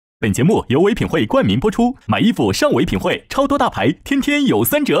本节目由唯品会冠名播出，买衣服上唯品会，超多大牌，天天有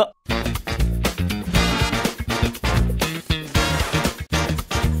3折。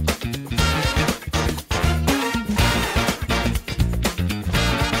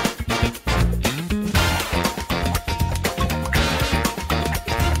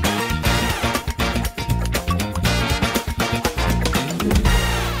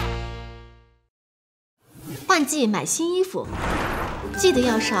换季买新衣服，记得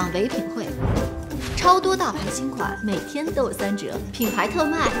要上唯品会，超多大牌新款，每天都有3折，品牌特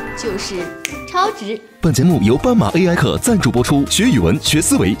卖就是超值。本节目由斑马 AI 课赞助播出，学语文、学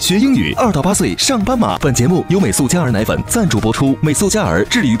思维、学英语，2到8岁上斑马。本节目由美素佳儿奶粉赞助播出，美素佳儿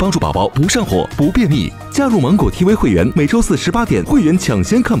致力于帮助宝宝不上火、不便秘。加入芒果 TV 会员，每周4 18点，会员抢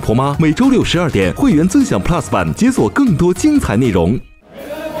先看婆妈；每周6 12点，会员尊享 Plus 版，解锁更多精彩内容。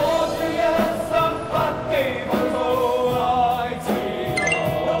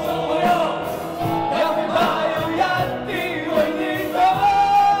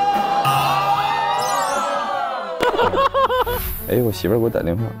哎，我媳妇儿给我打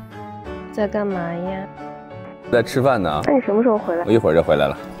电话，在干嘛呀？在吃饭呢。那你什么时候回来？我一会儿就回来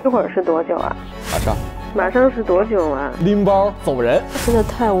了。一会儿是多久啊？马上。马上是多久啊？拎包走人。真的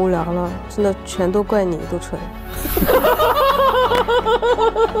太无聊了，真的全都怪你，杜淳。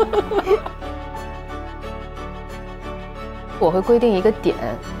我会规定一个点，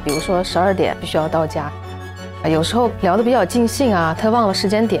比如说12点必须要到家。有时候聊得比较尽兴啊，他忘了时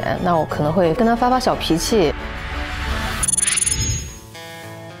间点，那我可能会跟他发小脾气。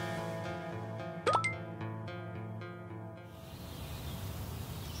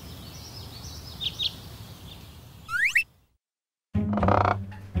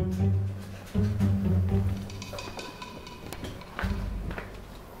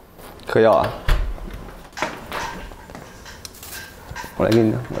嗑药啊！我来给你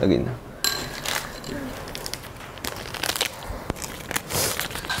拿，我来给你拿。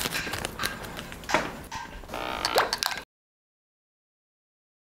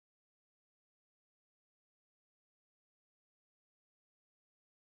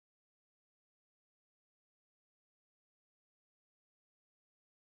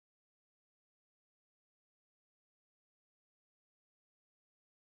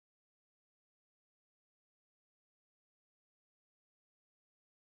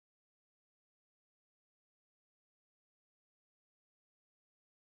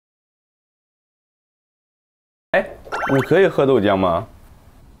哎，你可以喝豆浆吗？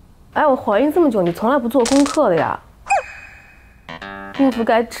哎，我怀孕这么久，你从来不做功课的呀？孕妇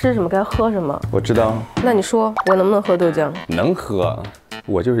该吃什么，该喝什么？我知道。那你说我能不能喝豆浆？能喝，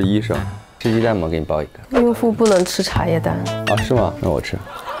我就是医生。吃鸡蛋吗？给你包一个。孕妇不能吃茶叶蛋啊？是吗？那我吃。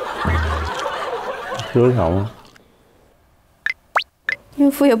吃油条吗？孕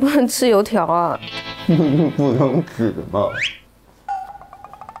妇也不能吃油条啊。不能吃吗？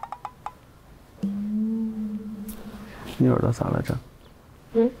你耳朵咋了这？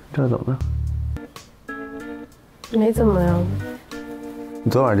这怎么了？没怎么样。你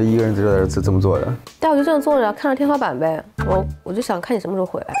昨晚这一个人在这这么坐着？对，我就这样坐着，看着天花板呗。我就想看你什么时候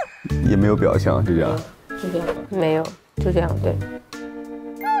回来。也没有表情，就这样。就这样，没有，就这样，对。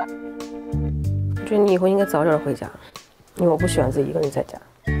我觉得你以后应该早点回家，因为我不喜欢自己一个人在家。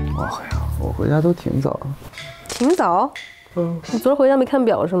哎呀，我回家都挺早。挺早？你昨儿回家没看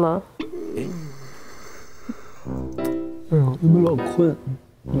表是吗？你们老困，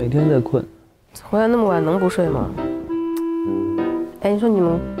每天在困。回来那么晚能不睡吗？哎，你说你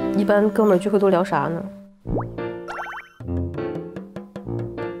们一般哥们儿聚会都聊啥呢？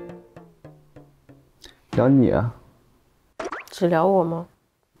聊你啊。只聊我吗？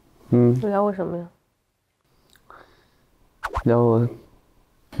聊我什么呀？聊我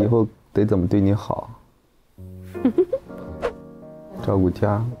以后得怎么对你好，照顾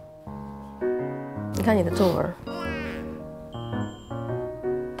家。你看你的皱纹。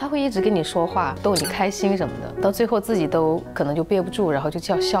他会一直跟你说话，逗你开心什么的，到最后自己都可能就憋不住，然后就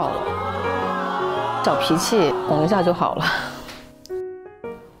叫笑了。小脾气哄一下就好了。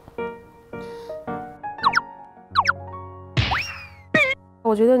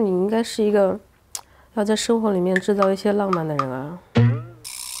我觉得你应该是一个要在生活里面制造一些浪漫的人啊。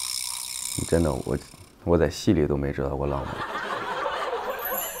真的，我在戏里都没知道过浪漫。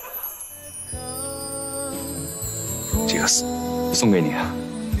这个送给你啊。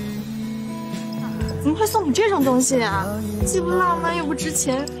怎么会送你这种东西啊？既不浪漫又不值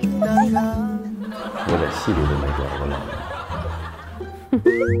钱。我在戏里都没知道过浪漫。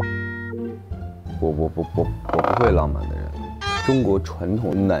我不会浪漫的人。中国传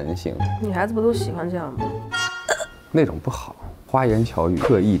统男性，女孩子不都喜欢这样吗？那种不好，花言巧语、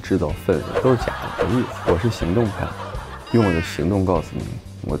刻意制造氛围都是假的，没意思。我是行动派，用我的行动告诉你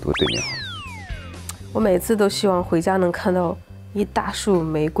我多对你好。我每次都希望回家能看到一大束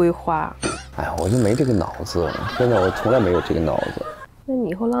玫瑰花。哎呀，我就没这个脑子，真的，我从来没有这个脑子。那你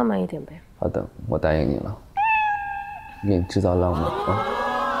以后浪漫一点呗。好的，我答应你了，给你制造浪漫啊。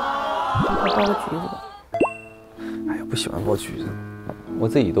我包个橘子吧。哎呀，不喜欢包橘子，我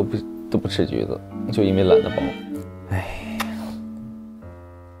自己都不吃橘子，就因为懒得包。哎，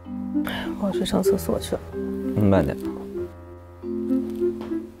我要去上厕所去了。慢点。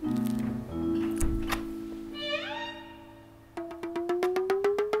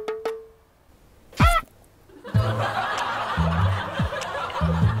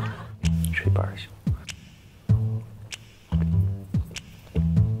吃一半就行。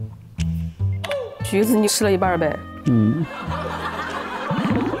橘子你吃了一半呗。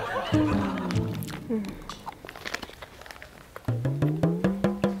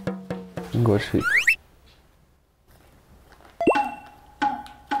你给我吃一个。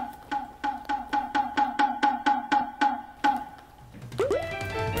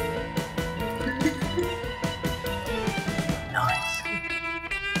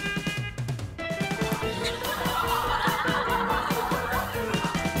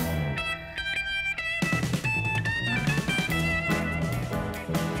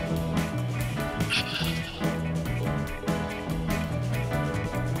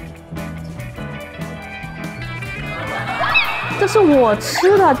这是我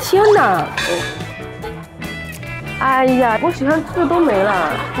吃的，天哪！哎呀，我喜欢吃的都没了，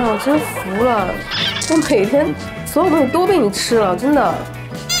哎，我真服了！我每天所有东西都被你吃了，真的。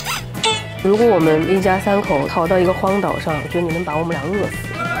如果我们一家三口逃到一个荒岛上，我觉得你能把我们俩饿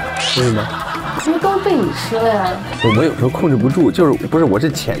死。为什么？因为都被你吃了呀。我有时候控制不住，就是不是我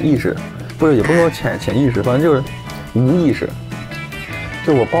是潜意识，不是也不是说潜意识，反正就是无意识。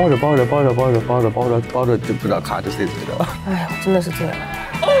就我包着，就不知道卡着谁嘴着。哎呀，真的是这样。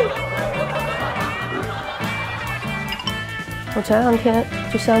我前两天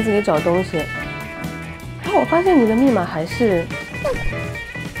去箱子里找东西，然后我发现你的密码还是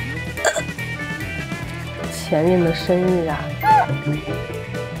前任的生日啊。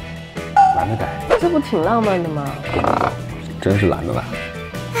懒得改，这不挺浪漫的吗？真是懒得改。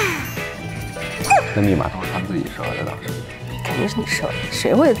那密码都是他自己设的，当时。肯定是你设的，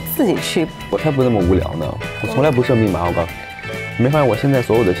谁会自己去？我才不那么无聊呢，我从来不设密码。我告诉你，你没发现我现在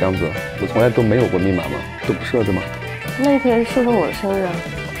所有的箱子，我从来都没有过密码吗？都不设置吗？那你可以设成我的生日啊。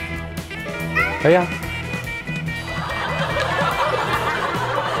可以啊。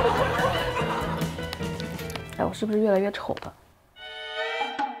哎，我是不是越来越丑了？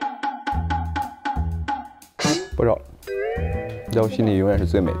不知道，在我心里永远是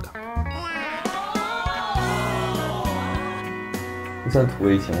最美的。算土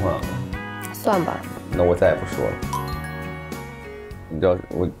味情话吗？算吧。那我再也不说了。你知道，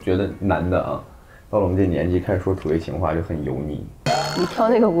我觉得男的啊，到了我们这年纪开始说土味情话就很油腻。你跳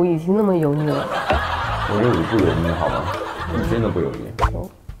那个舞已经那么油腻了。我这舞不油腻好吗？你真的不油腻。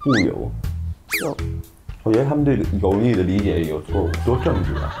不油。有。我觉得他们对油腻的理解有错误，多正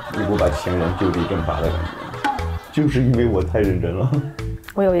直啊！你给我把情人就地正法的感觉，就是因为我太认真了。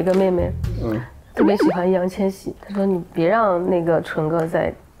我有一个妹妹，特别喜欢易烊千玺，她说你别让那个纯哥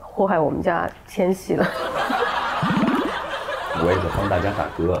再祸害我们家千玺了。我也在帮大家打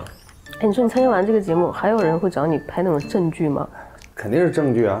歌。哎，你说你参加完这个节目，还有人会找你拍那种正剧吗？肯定是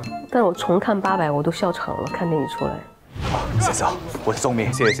正剧啊！但是我重看800，我都笑场了，看电影出来。先生，我的送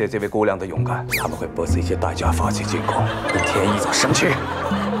命，谢谢这位姑娘的勇敢，他们会不惜一切代价发起进攻，跟天一座生气。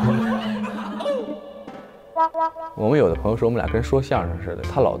我们有的朋友说我们俩跟说相声似的，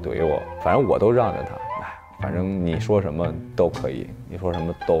他老怼我，反正我都让着他。哎，反正你说什么都可以，你说什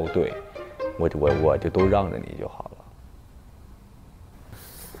么都对，我就都让着你就好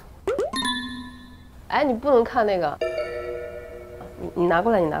了。哎，你不能看那个，你拿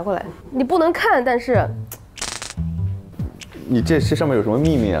过来，你拿过来，你不能看，但是。你这上面有什么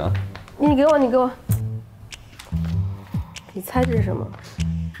秘密啊？你给我，你给我，你猜这是什么？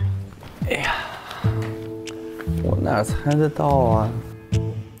哎呀，我哪猜得到啊？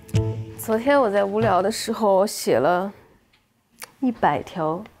昨天我在无聊的时候写了100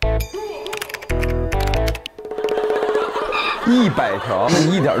条。100条，那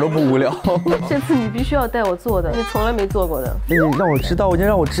你一点都不无聊。这次你必须要带我做的，你从来没做过的。你让我知道，你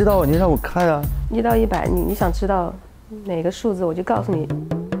让我知道，你让我看啊。1到100，你想知道哪个数字，我就告诉你。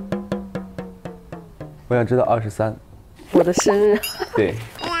我想知道23，我的生日。对。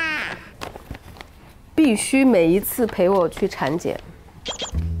必须每一次陪我去产检。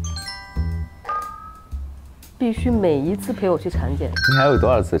必须每一次陪我去产检。你还有多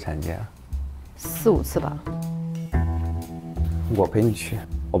少次产检啊4、5次吧。我陪你去，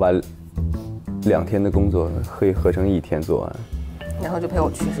我把2天的工作合成1天做完，然后就陪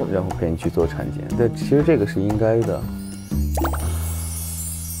我去是吗？然后陪你去做产检。但其实这个是应该的。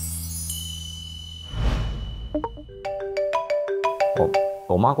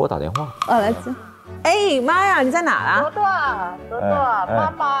我妈给我打电话。来接。哎，妈呀，你在哪啊？多多，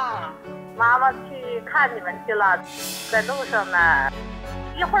妈妈去看你们去了，在路上呢，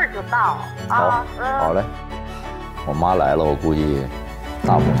一会儿就到啊。好嘞。我妈来了，我估计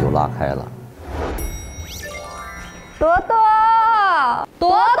大幕就拉开了。多多，妈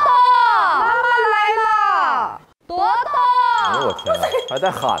妈来了！多多，哎呦我天哪，还在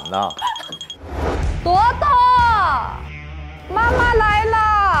喊呢！多多，妈妈来了！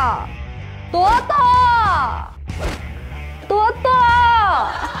多多，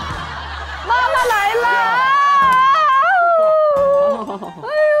妈妈来了！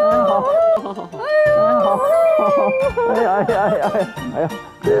哎呀，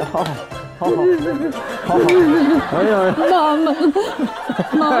好，哎呀，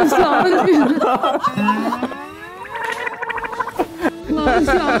妈想你了，妈想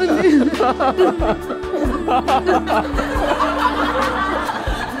你了。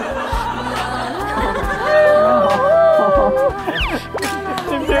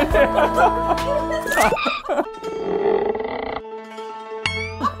你别这样。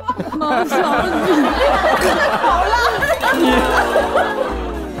妈想你，好了，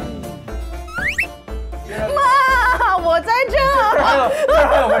妈，我在这儿，这儿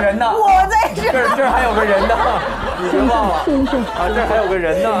还有个人呢，我在这儿，这儿还有个人呢，你别忘了啊，这儿还有个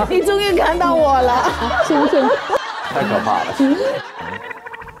人呢。你终于看到我了，行，太可怕了。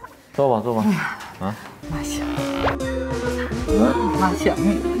坐吧。啊，妈想，妈想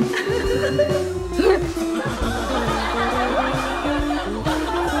你。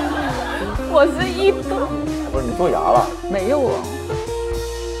我是一度，不是你蛀牙了？没有啊，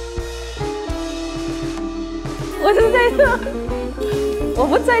我就在这，我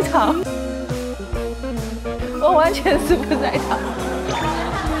不在场，我完全是不在场。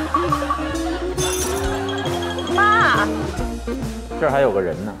妈，这儿还有个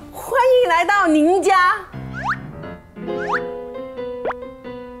人呢。欢迎来到您家。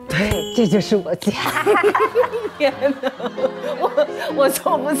对，这就是我家。天哪，我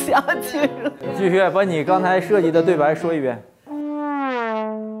坐不下去了。继续把你刚才设计的对白说一遍。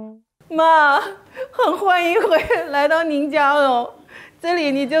妈，很欢迎来到您家哦，这里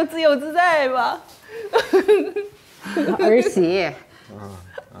你就自由自在吧。儿媳，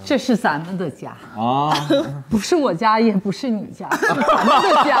这是咱们的家啊，不是我家，也不是你家，是咱们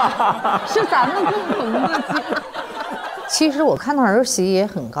的家，是咱们共同的家。其实我看到儿媳也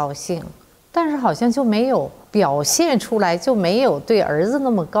很高兴，但是好像就没有表现出来，就没有对儿子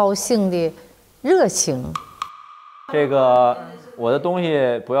那么高兴的热情。这个我的东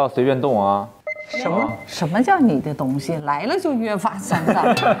西不要随便动啊。什么叫你的东西？来了就约法三章。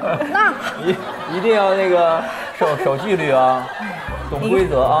那一定要那个守纪律啊，懂规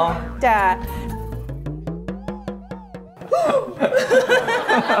则啊。对。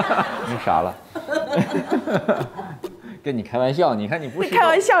你傻了？跟你开玩笑，你看你不是开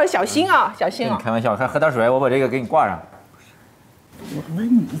玩笑，小心啊，小心啊！跟你开玩笑，喝点水，我把这个给你挂上。我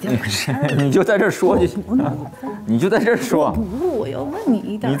问你一点事儿，你就在这儿说就行。你就在这儿说。不，我要问你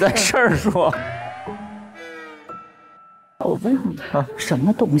一点。你在这儿说。我问你，什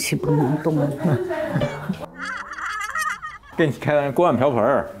么东西不能动？跟你开玩笑，锅碗瓢盆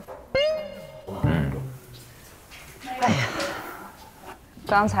儿。哎呀，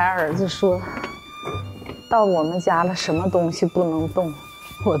刚才儿子说到我们家了，什么东西不能动，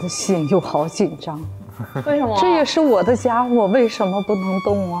我的心又好紧张。为什么？这也是我的家，我为什么不能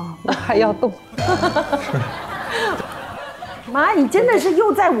动啊？我还要动。妈，你真的是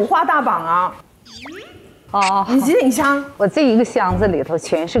又在五花大绑啊！哦，你几顶箱？我这一个箱子里头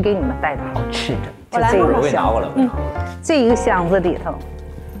全是给你们带的好吃的。我来，我给你拿过来。这一个箱子里头，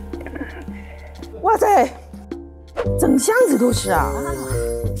哇塞，整箱子都是啊！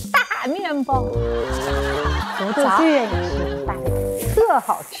大面包，我最愿意吃大面包，特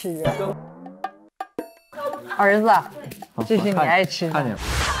好吃啊！儿子，这是你爱吃的。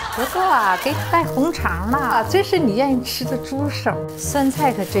不错啊，给你带红肠了，这是你愿意吃的猪手。酸菜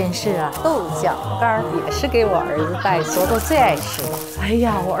可真是啊，豆角干也是给我儿子带的，多多最爱吃的。哎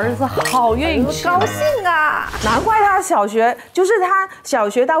呀，我儿子好愿意吃，高兴啊！难怪他小学，就是他小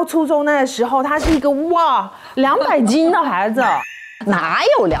学到初中那个时候，他是一个哇200斤的孩子。哪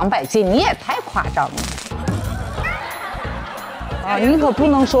有200斤？你也太夸张了。啊，你可不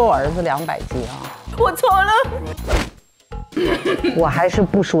能说我儿子200斤啊！我错了。我还是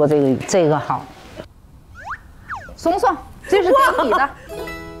不说这个好。松松，这是给你的。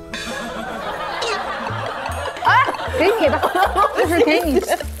啊，给你的，这是给你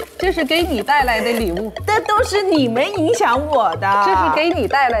的。这是给你带来的礼物，这都是你们影响我的。这是给你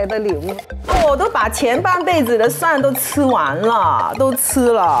带来的礼物，我都把前半辈子的蒜都吃完了，都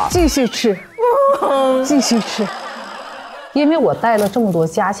吃了，继续吃，继续吃。因为我带了这么多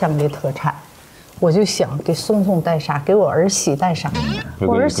家乡的特产，我就想给松松带啥，给我儿媳带啥，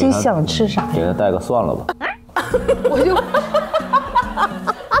我儿媳想吃啥，给她带个蒜了吧。我就，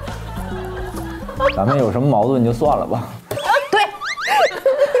咱们有什么矛盾就算了吧。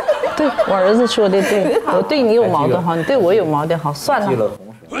对我儿子说的对，我对你有矛盾好，你对我有矛盾好，算了。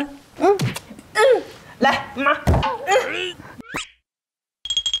来，妈，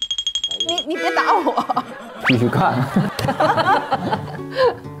你别打我，继续看。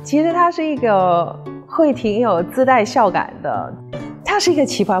其实她是一个会挺有自带笑感的，她是一个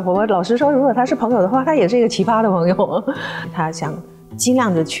奇葩婆婆。老实说，如果她是朋友的话，她也是一个奇葩的朋友。她想尽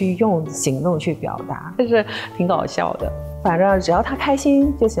量的去用行动去表达，但是挺搞笑的。反正只要他开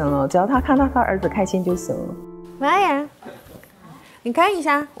心就行了，只要他看到他儿子开心就行了。妈呀，你看一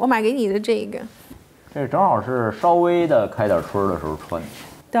下我买给你的这个，这正好是稍微的开点春的时候穿。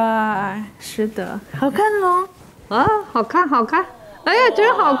对，是的，好看哦。啊，好看，好看。哎呀，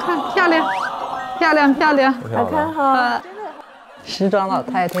真好看，漂亮，漂亮，漂亮，好看哈。时装老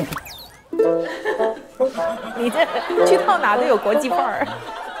太太。你这去到哪都有国际范儿。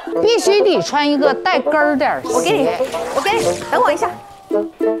必须得穿一个带跟儿点儿鞋。我给你，等我一下。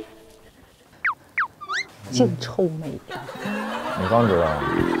净臭美呀！你刚知道。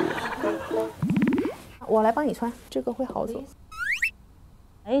我来帮你穿，这个会好走。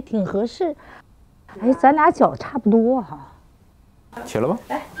哎，挺合适。哎，咱俩脚差不多哈。起来吧。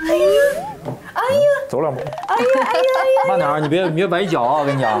来，哎呀，走两步。哎呀，慢点，你别崴脚啊！我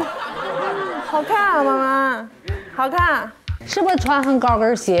跟你讲。好看啊，妈妈，好看。是不是穿上高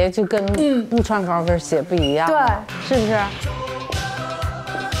跟鞋就跟不穿高跟鞋不一样？对，是不是？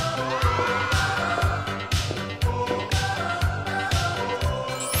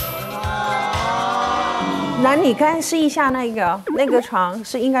那你看试一下那个床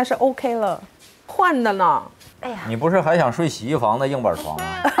是应该是 OK 了，换的呢。哎呀，你不是还想睡洗衣房的硬板床吗？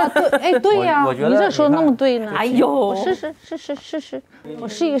啊，对，哎，对呀，我觉得你这说那么对呢。哎呦，我试，我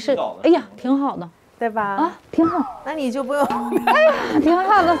试一试。哎呀，挺好的。对吧？啊，挺好。那你就不用。哎呀，挺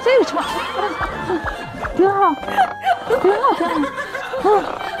好的，这个床，挺好，挺好。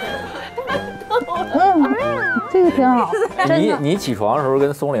这个挺好。你起床的时候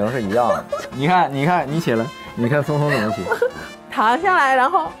跟松伶是一样的。你看，你起来，你看松松怎么起？躺下来，然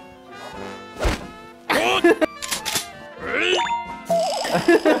后。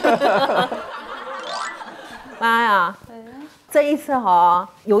妈呀，这一次哈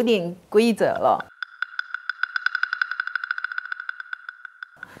有点规则了。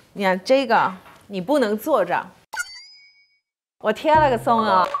你看这个，你不能坐着。我贴了个松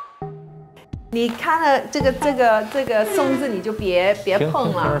啊，你看了这个松字，你就别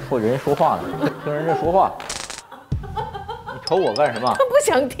碰了。听人说话呢，听人家说话。你瞅我干什么？不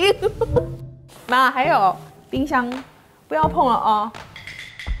想听。妈，还有冰箱，不要碰了啊。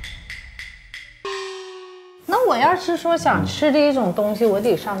那我要是说想吃的一种东西，我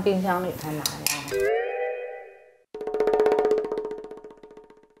得上冰箱里才拿呀。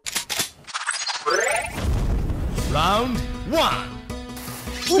Round 1。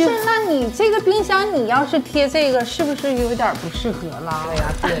不是，那你这个冰箱，你要是贴这个，是不是有点不适合啦？哎呀，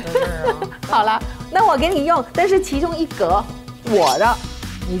贴在这儿啊。好了，那我给你用，但是其中一格我的，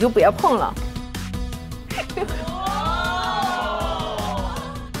你就别碰了。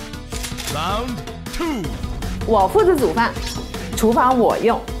Round 2。我负责煮饭，厨房我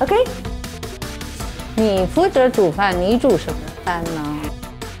用 ，OK？ 你负责煮饭，你煮什么饭呢？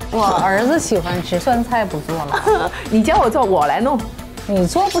我儿子喜欢吃酸菜，不做了。你叫我做，我来弄。你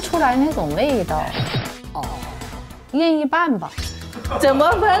做不出来那种味道。哦，一人一半吧。怎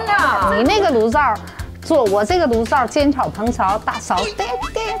么分啊？你那个炉灶做，我这个炉灶煎炒烹调大勺。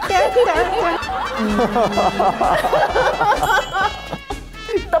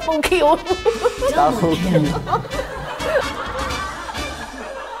Double Q。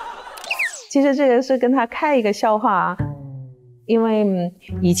其实这个是跟他开一个笑话。因为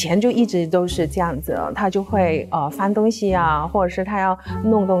以前就一直都是这样子，他就会翻东西啊，或者是他要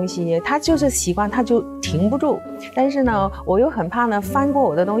弄东西，他就是习惯，他就停不住。但是呢，我又很怕呢，翻过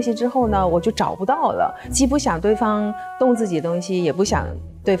我的东西之后呢，我就找不到了，既不想对方动自己的东西，也不想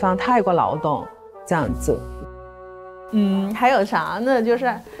对方太过劳动，这样子。还有啥呢？就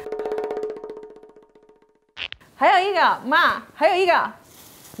是还有一个妈，还有一个，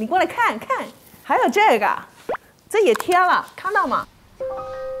你过来看看，还有这个，这也贴了，看到吗？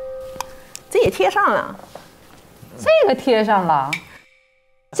这也贴上了，这个贴上了。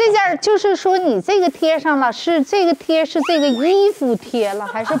这件就是说你这个贴上了，是这个贴是这个衣服贴了，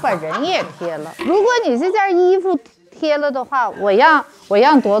还是本人也贴了？如果你这件衣服贴了的话，我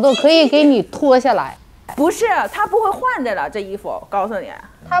让朵朵可以给你脱下来。不是，他不会换的了，这衣服，我告诉你，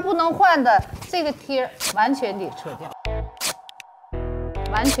他不能换的，这个贴完全得撤掉，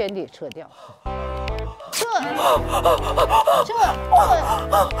完全得撤掉。这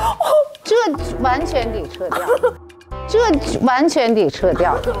完全得撤掉，这完全得撤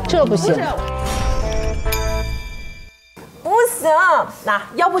掉，这不行，不行。那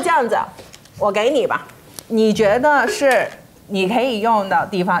要不这样子，我给你吧，你觉得是你可以用的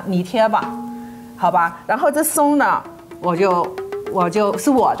地方，你贴吧，好吧？然后这松呢，我就是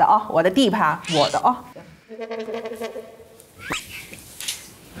我的哦，我的地盘，我的哦。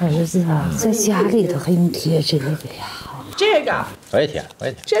儿子啊，在家里头还用贴这个呀？这个我也贴，我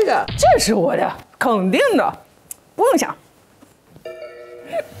也贴。这是我的，肯定的，不用想。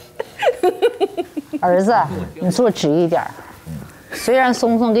儿子，你坐直一点。虽然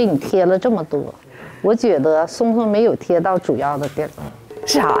松松给你贴了这么多，我觉得松松没有贴到主要的地儿。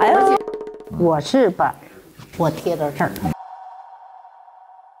啥呀？我是把我贴到这儿。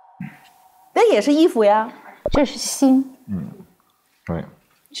那也是衣服呀。这是心。对。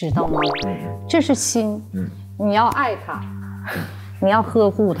知道吗？这是心。你要爱他，你要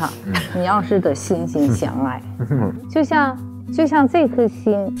呵护他，你要是得心心相爱，就像这颗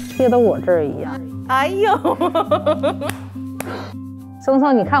心贴到我这儿一样。哎呦，松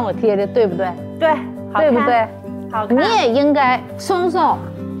松，你看我贴的对不对？对，对不对？好看。你也应该，松松，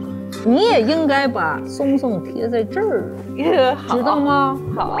你也应该把松松贴在这儿，知道吗？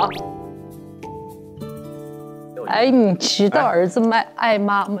好。哎，你知道儿子爱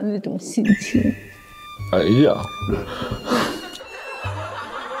妈妈那种心情。哎呀，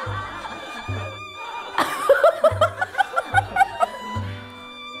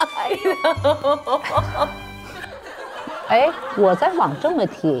哎呀，哎，我再往这么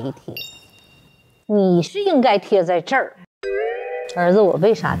贴一贴，你是应该贴在这儿。儿子，我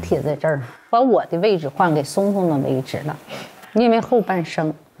为啥贴在这儿？把我的位置换给松松的位置了，因为后半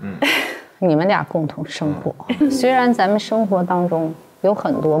生，你们俩共同生活。虽然咱们生活当中有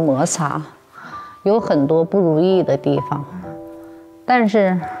很多摩擦，有很多不如意的地方，但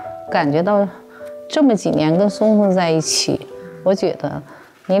是感觉到这么几年跟松松在一起，我觉得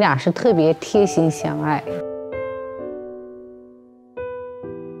你俩是特别贴心相爱。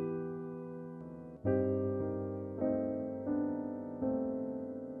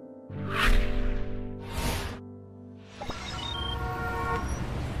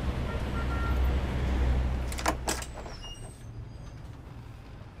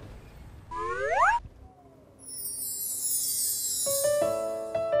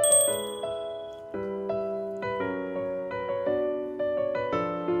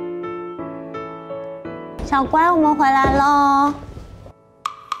小乖，我们回来喽。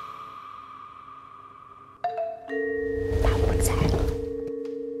他不在了。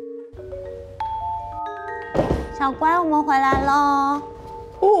小乖，我们回来喽。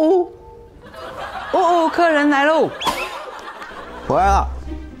客人来喽！回来了。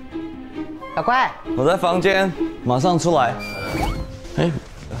小乖，我在房间，马上出来。哎，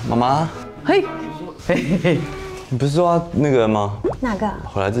妈妈。嘿，嘿嘿。你不是说要那个吗？哪个？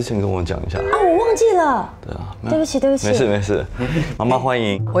回来之前跟我讲一下。啊，我忘记了。对啊，对不起，对不起。没事没事，妈妈欢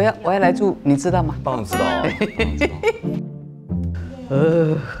迎。我要来住，你知道吗？当然知道啊。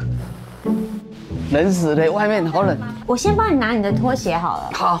冷死了，外面好冷。我先帮你拿你的拖鞋好了。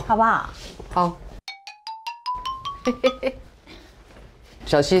好，好不好？好。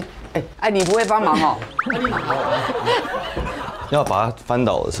小心，哎，你不会帮忙哦。要把它翻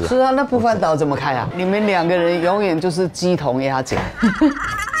倒了是吧？是啊，那不翻倒怎么开啊？你们两个人永远就是鸡同鸭讲。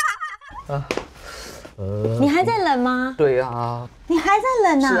你还在冷吗？对啊。你还在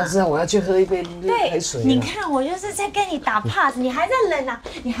冷啊？是啊，我要去喝一杯热开水。你看我就是在跟你打 pass， 你还在冷啊？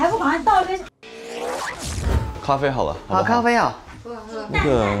你还不赶快倒一杯咖啡好了。好，咖啡啊。那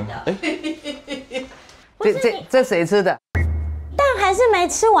个，哎，这谁吃的？蛋还是没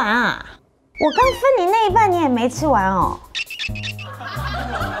吃完啊？我刚分你那一半，你也没吃完哦。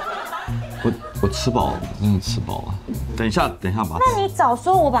我吃饱了，真的吃饱了。等一下吧。那你早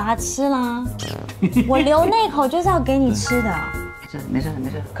说，我把它吃啦。我留那口就是要给你吃的。没事，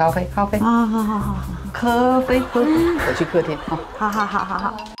咖啡。啊，好。咖啡喝。我去客厅啊。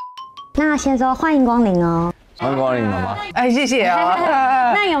好。那先说欢迎光临哦。欢迎光临，妈妈。哎，谢谢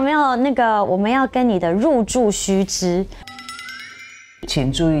啊。那有没有那个我们要跟你的入住须知？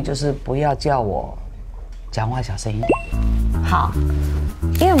请注意，就是不要叫我讲话小声一点。好，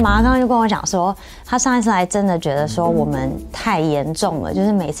因为我妈刚刚就跟我讲说，她上一次来真的觉得说我们太严重了，就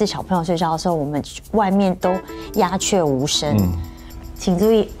是每次小朋友睡觉的时候，我们外面都鸦雀无声。请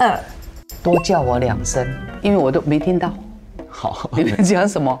注意2，多叫我2声，因为我都没听到。好，你们讲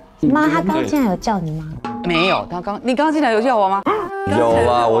什么？妈，她刚进来有叫你吗？没有，你刚进来有叫我吗？有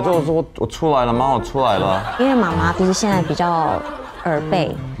啦，我就说我出来了，妈，我出来了。因为妈妈不是现在比较耳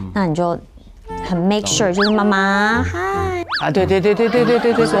背，那你就很 make sure 就是妈妈嗨啊，对，所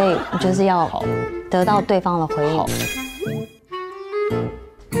以你就是要得到对方的回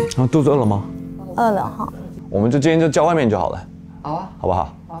应。肚子饿了吗？饿了哈。我们就今天就叫外面就好了。好啊，好不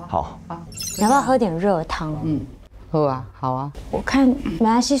好？好。你要不要喝点热汤？喝啊，好啊。我看没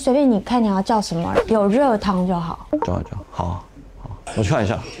关系，随便你看你要叫什么，有热汤就好。叫，好，我去看一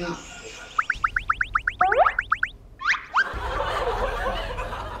下。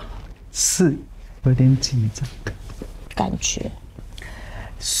是有点紧张，感觉。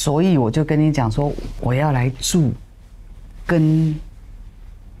所以我就跟你讲说，我要来住，跟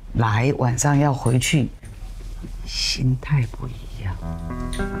来晚上要回去，心态不一样。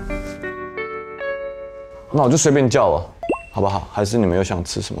那我就随便叫了，好不好？还是你们有想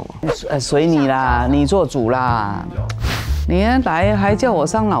吃什么吗？随你啦，你做主啦。你来还叫我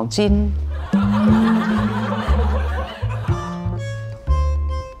伤脑筋。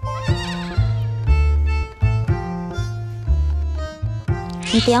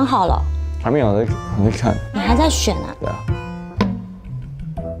你点好了？还没有，我在看。你还在选啊？对啊。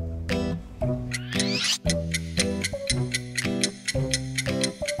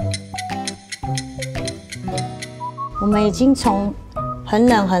我们已经从很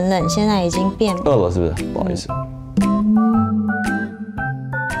冷，现在已经变饿了，是不是？不好意思。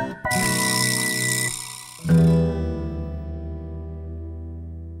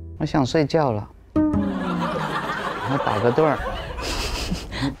我想睡觉了，我打个盹儿。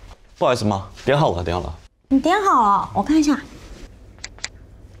不好意思妈，点好了。你点好了，我看一下。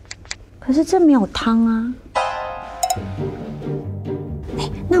可是这没有汤啊。哎，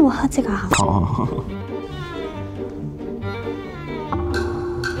那我喝这个好了。好。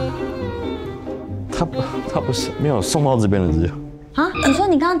他不是没有送到这边的，只有。啊？你说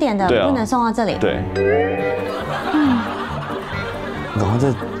你刚刚点的不能送到这里？对。然后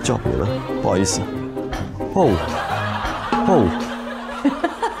再叫别的，不好意思。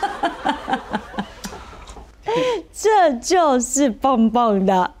这就是棒棒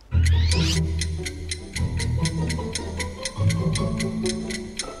的。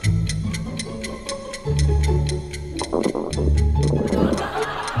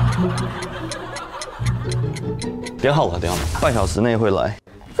点好了，半小时内会来。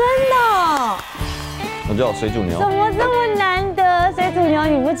真的？我叫水煮牛。怎么这么难得？水煮牛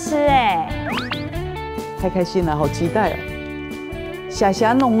你不吃哎？太开心了，好期待哦！霞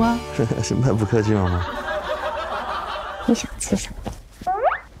霞弄啊！太不客气了吗？你想吃什么？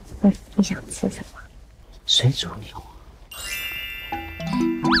你想吃什么？水煮牛。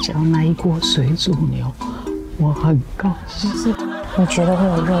叫那一锅水煮牛，我很高兴。你觉得会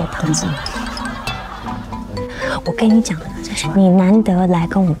有热汤吗？我跟你讲，你难得来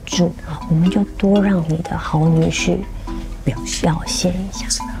跟我住，我们就多让你的好女婿表现一下。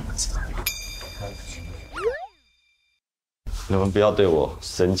你们不要对我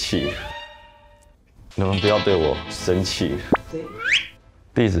生气，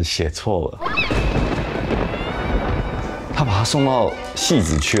地址写错了，他把他送到戏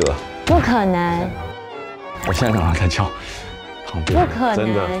子去了。不可能！我现在让他再叫。不可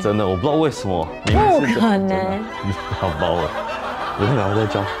能！真的，我不知道为什么。不可能！你不要包了，我再赶快再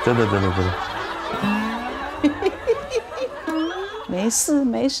叫，真的。没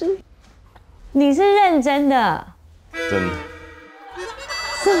事。你是认真的？真的。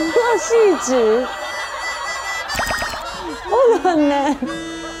什么戏子？不可能！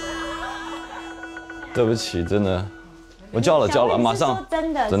对不起，真的，我叫了，马上。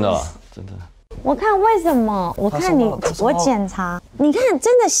真的了。我看为什么？我看你，我检查，你看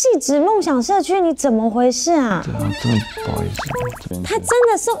真的细致梦想社区，你怎么回事啊？对啊，真的不好意思，他真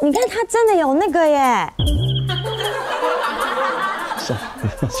的送，你看他真的有那个耶。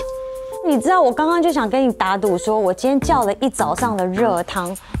你知道我刚刚就想跟你打赌，说我今天叫了一早上的热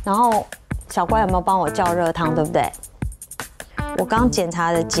汤，然后小乖有没有帮我叫热汤，对不对？我刚检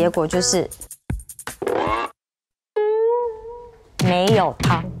查的结果就是没有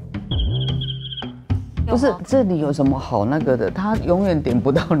汤。不是这里有什么好那个的？他永远点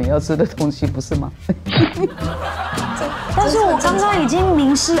不到你要吃的东西，不是吗？但是我刚刚已经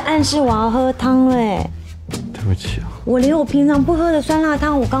明示暗示我要喝汤了哎。对不起啊。我连我平常不喝的酸辣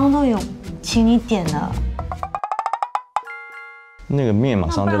汤，我刚刚都有请你点了。那个面马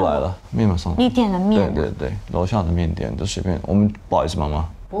上就来了，面马上。你点了面？对对对，楼下的面店就随便，我们不好意思妈妈，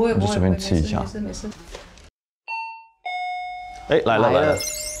不会，就随便吃一下。没事没事。哎，来了。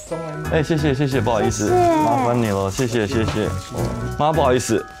哎，谢谢，不好意思，麻烦你了，谢谢。妈，不好意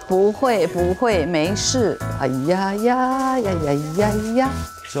思。不会，没事。哎呀呀。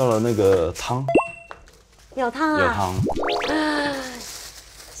叫了那个汤。有汤啊。有汤。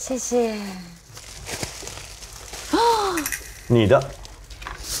谢谢。你的。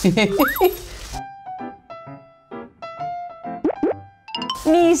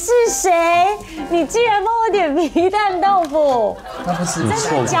你是谁？你竟然帮我点皮蛋豆腐？那不是真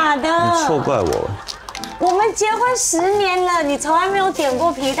的假的？你错怪我了。我们结婚10年了，你从来没有点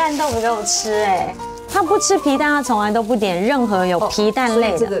过皮蛋豆腐给我吃哎。他不吃皮蛋，他从来都不点任何有皮蛋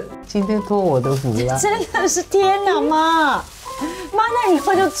类的。这个今天托我的福了。真的是天哪，妈！那以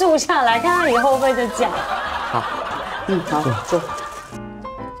后就住下来，看他以后会不会就讲。好，好，坐。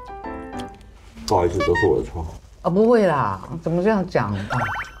不好意思，都是我的错。啊，不会啦，怎么这样讲啊？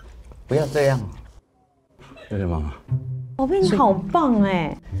不要这样。谢谢妈妈。宝贝，你好棒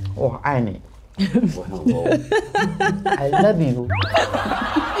哎！我爱你。我 I love you。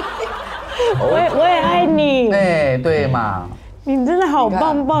我也爱你。哎，对嘛。你真的好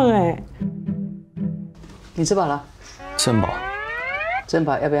棒棒哎！你吃饱了？肾宝。珍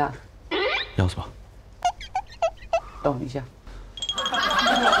宝要不要？要是吧。动一下。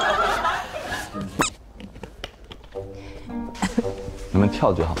你们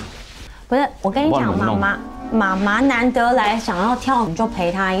跳就好。不是，我跟你讲，妈妈难得来想要跳，你就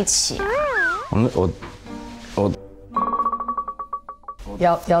陪她一起。我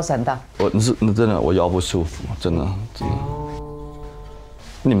腰闪到。那真的我腰不舒服，真的。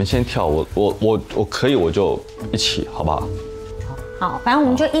你们先跳，我可以我就一起，好不好？好，反正我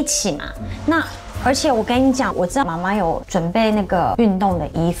们就一起嘛。那而且我跟你讲，我知道妈妈有准备那个运动的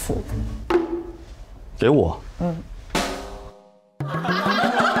衣服。给我。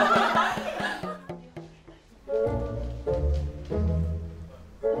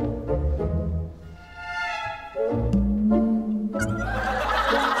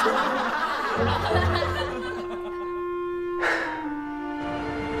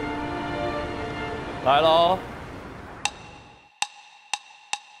来喽！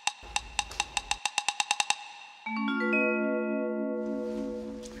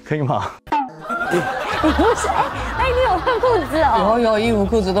可以吗？你不是你有换裤子哦？有衣服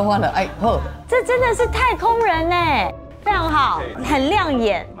裤子都换了，哎呵，这真的是太空人哎，非常好，很亮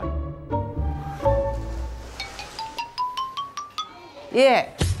眼。耶！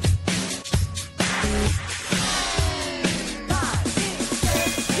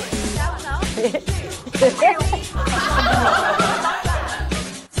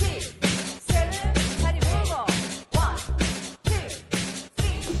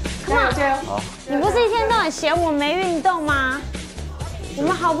加油！你不是一天到晚嫌我没运动吗？我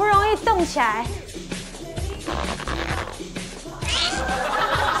们好不容易动起来。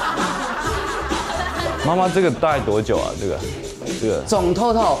妈妈，这个大概多久啊？这个总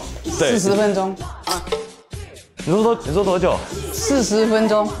total 40分钟。你说多久？40分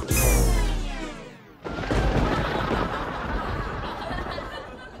钟。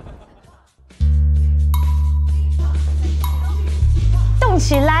动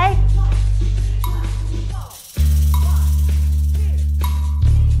起来！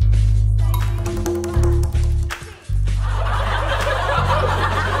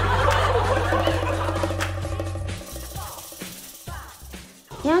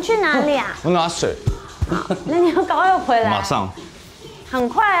你要去哪里啊？我拿水。好，那你要赶快回来。马上。很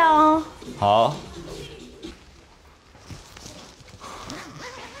快哦。好。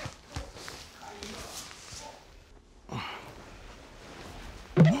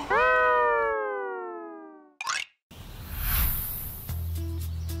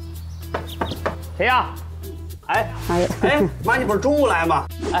谁呀？哎，妈，你不是中午来吗？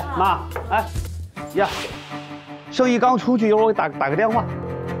哎，妈，哎，呀，生意刚出去，一会儿我给打个电话。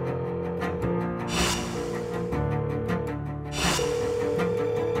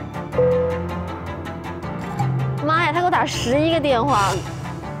妈呀，他给我打11个电话，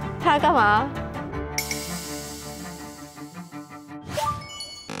他要干嘛？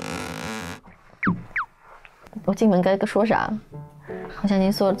我进门该说啥？好像已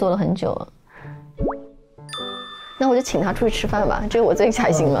经做了很久了。那我就请他出去吃饭吧，这个我最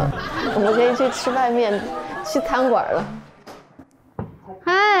开心了。我们可以去吃外面，去餐馆了。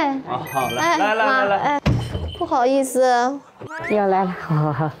嗨，好，来，不好意思，要来了，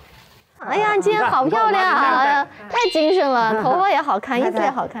好。哎呀，你今天好漂亮啊，太精神了，头发也好看，衣服也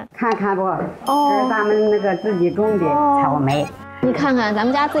好看。看不？这是咱们那个自己种的草莓。你看看咱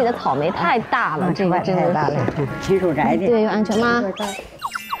们家自己的草莓太大了，这个真的太大了，亲手摘的。对，有安全吗？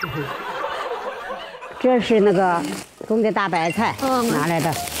这是那个种的大白菜拿来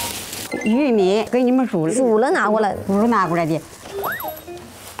的，玉米给你们煮了拿过来，煮了拿过来的。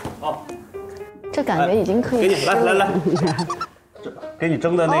哦，这感觉已经可以给你来，给你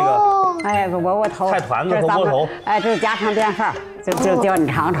蒸的那个，哎，我头菜团子和窝头，哎，这是家常便饭，就叫你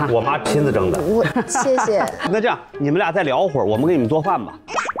尝尝。我妈亲自蒸的。谢谢。那这样，你们俩再聊会儿，我们给你们做饭吧。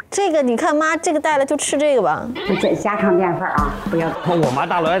这个你看妈，这个带了就吃这个吧。这家常便饭啊，不要。我妈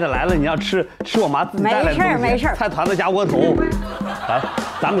大老远的来了，你要吃我妈自己带来的东西。没事，菜团子加窝头，来，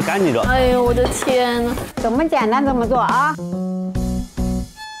咱们赶紧着。哎呦，我的天哪！怎么简单怎么做啊？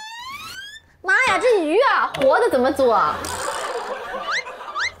妈呀，这鱼啊，活的怎么做啊？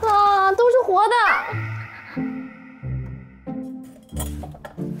啊，都是活的。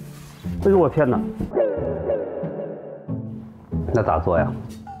哎呦我天哪！那咋做呀？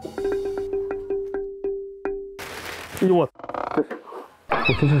哎呦我，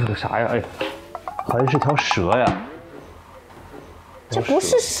这是个啥呀？哎，好像是条蛇呀。这不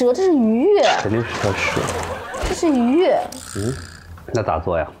是蛇，这是鱼。肯定是条蛇。这是鱼。那咋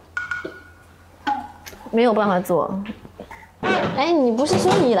做呀？没有办法做。哎，你不是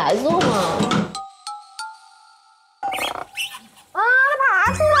说你来做吗？啊，它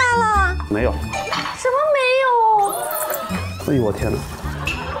爬出来了。没有。什么没有？哎呦我天哪！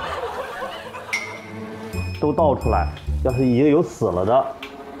都倒出来，要是已经有死了的，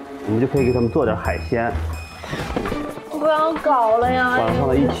我们就可以给他们做点海鲜。不要搞了呀！把它放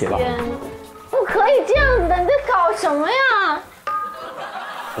在一起吧。不可以这样子的，你在搞什么呀？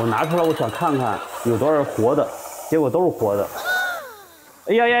我拿出来，我想看看有多少活的，结果都是活的。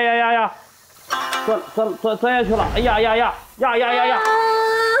哎呀！钻下去了！哎呀！哎呀！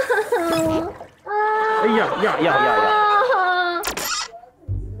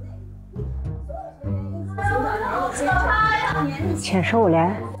切瘦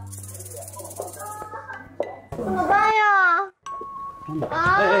了。怎么办呀？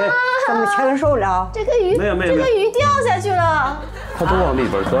啊！怎么切瘦了？这个鱼，没有，这个鱼掉下去了。它都往里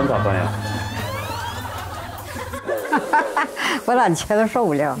边钻，咋办呀？我让你切的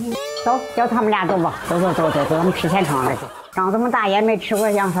瘦了。走，叫他们俩走吧，走，咱们吃现场来去。长这么大也没吃过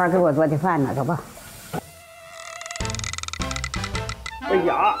杨三给我做的饭呢，走吧。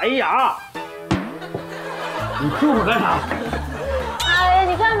哎呀！你救我干啥？哎呀，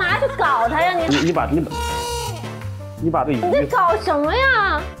你干嘛去搞他呀？你把这鱼。你在搞什么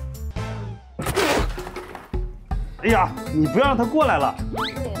呀？哎呀，你不要让他过来了。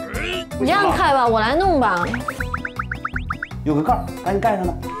你让开吧，我来弄吧。有个盖儿，赶紧盖上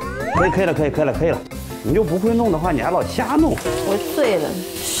它。可以了。你就不会弄的话，你还老瞎弄。我醉了，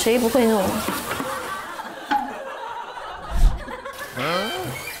谁不会弄？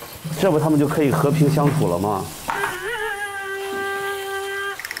这不他们就可以和平相处了吗？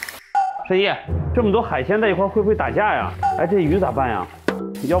申姨，这么多海鲜在一块会不会打架呀？哎，这鱼咋办呀？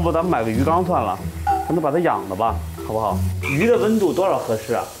要不咱们买个鱼缸算了，咱们把它养了吧，好不好？鱼的温度多少合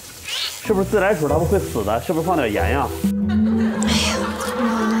适啊？是不是自来水它不会死的？是不是放点盐呀？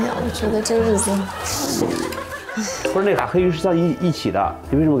妈呀，我觉得这日子……不是那俩黑鱼是在一起的，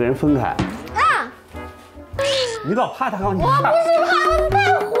你为什么给人分开？啊！你老怕它刚你？我不是怕，它们太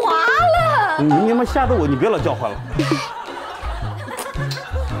滑了。你他妈吓得我，你别老叫唤了。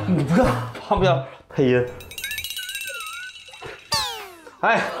你不要配音。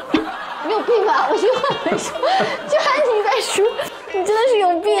哎，你有病吧？我就话没说，就还你在说，你真的是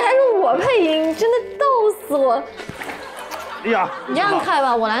有病，还是我配音，你真的逗死我。哎呀，你让开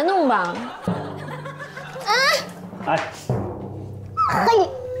吧，我来弄吧。啊！哎，嘿，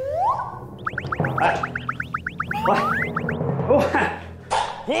哎，喂，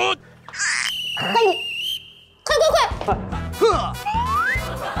嘿，快！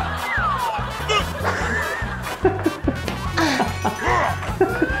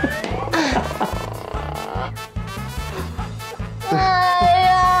哎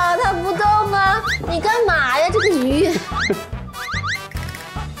呀，它不动啊！你干嘛呀，这个鱼？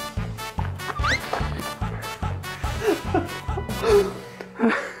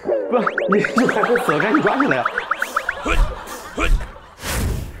不，你这还不死，赶紧抓起来呀！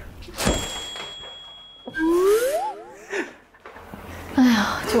哎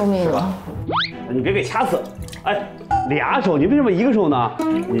呀，救命啊！你别给掐死！哎，俩手，你为什么一个手呢？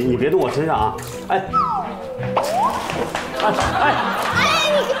你别动我身上啊！哎，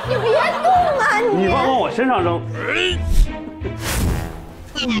你别动啊！你别往我身上扔。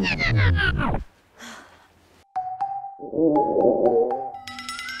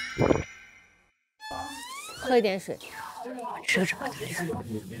喝一点水，吃着。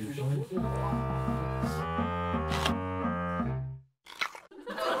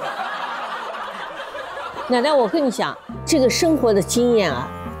奶奶，我跟你讲，这个生活的经验啊，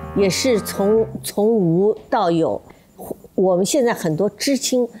也是从无到有。我们现在很多知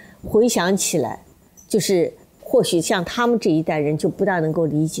青回想起来，就是或许像他们这一代人就不大能够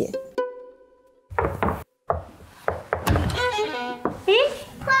理解。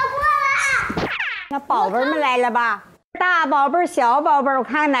那宝贝们来了吧？大宝贝、小宝贝，我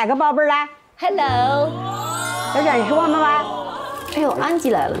看看哪个宝贝来。Hello， 有认识我们吗？哎呦，安吉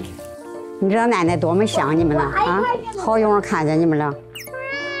来了。你知道奶奶多么想你们了啊！好容易看见你们了，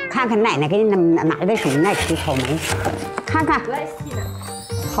看看奶奶给你们拿的什么爱吃草莓，看看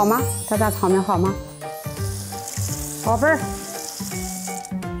好吗？这大草莓好吗？宝贝儿，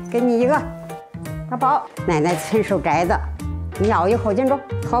给你一个，大宝，奶奶亲手摘的，你咬一口进中，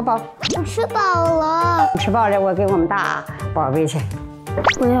好饱。我吃饱了。吃饱了，我给我们大宝贝去。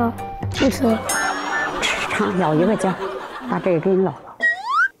不要，不吃。尝咬一个劲，把这个给你姥姥。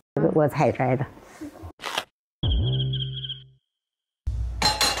我采摘的。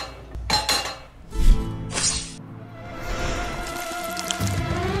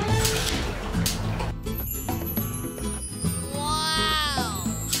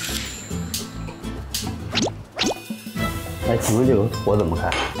哎，请问这个火怎么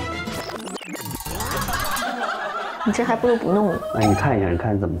开？你这还不如不弄呢。哎，你看一下，你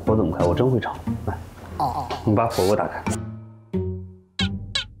看火怎么开？我真会炒。来，你把火给我打开。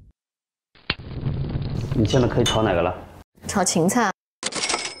你现在可以炒哪个了？炒芹菜。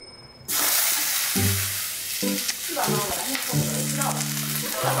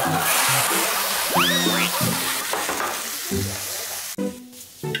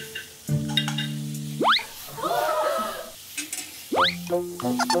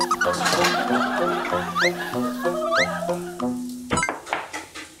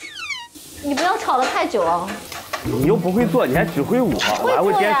你不要炒得太久啊！你又不会做，你还指挥我还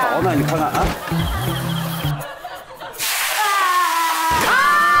会颠勺呢，你看看啊！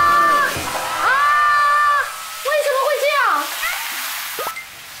为什么会这样？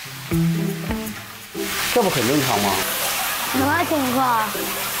这不很正常吗？什么情况？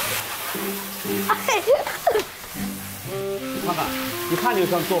你看看，一看就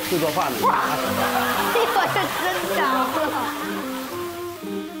像会做饭的。我是真着了。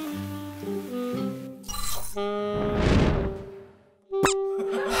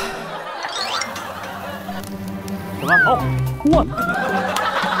什么？哦，我。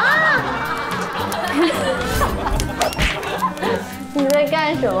你在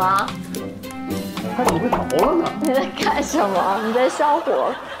干什么？他怎么会着了呢？你在干什么？你在烧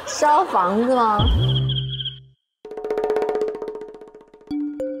火、烧房子吗？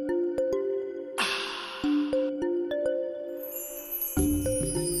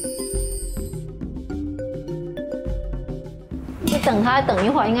你等他等一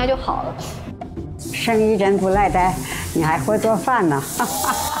会儿，应该就好了。生意真不赖的，你还会做饭呢。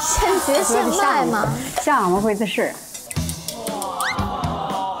现学现卖嘛，像我们会的事。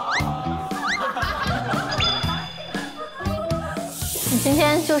你今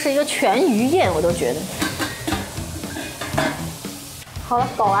天就是一个全鱼宴，我都觉得。好了，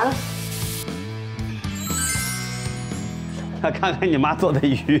搞完了。看看你妈做的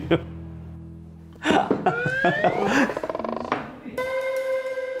鱼。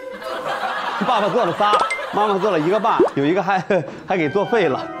爸爸做了仨，妈妈做了1个半，有一个还给作废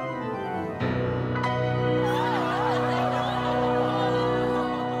了。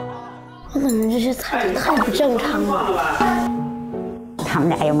我感觉这些菜太不正常了。他们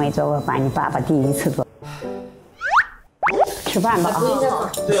俩又没做过饭，你爸爸第一次做。吃饭吧啊！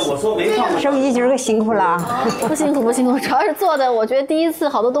对，我说没放。收衣今儿个辛苦了啊！不辛苦不辛苦，主要是做的，我觉得第一次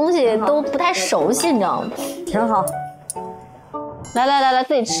好多东西都不太熟悉，你知道吗？挺好。来，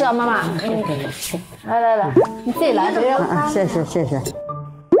自己吃啊，妈妈。来，你自己来，别让。谢谢。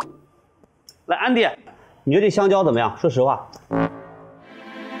来，安迪，你觉得这香蕉怎么样？说实话。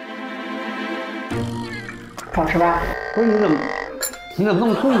好吃吧？不是你怎么那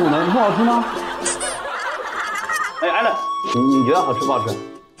么痛苦呢？不好吃吗？哎，艾伦，你觉得好吃不好吃？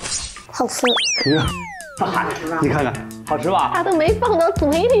好吃。你看看，好吃吧？他都没放到嘴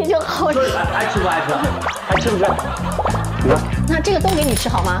里就好吃。爱吃不爱吃？还吃不吃？你看，那这个都给你吃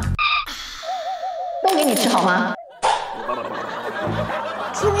好吗？都都给你吃好吗？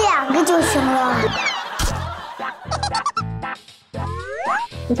吃2个就行了。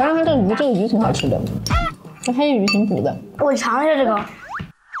你尝尝看这个鱼挺好吃的，这黑鱼挺补的。我尝一下这个。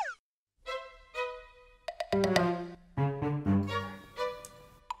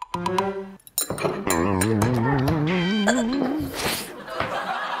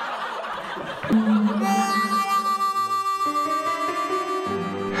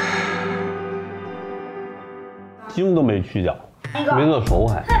筋都没去掉，没做熟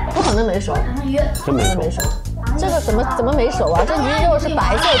还。不可能没熟，真没熟。这个怎么没熟啊？这鱼肉是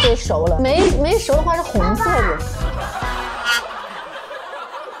白色就熟了，没熟的话是红色的。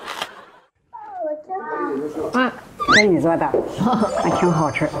啊，这你做的，还挺好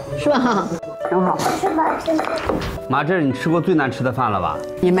吃，是吧？挺好。是吧？是吧？妈，这是你吃过最难吃的饭了吧？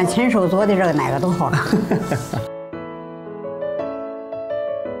你们亲手做的这个哪个都好吃。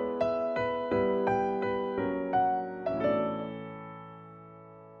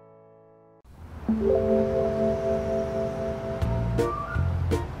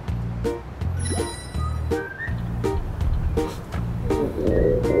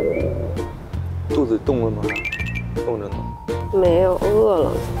肚子动了吗？动着呢。没有，饿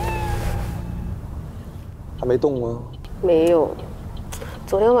了。还没动吗？没有，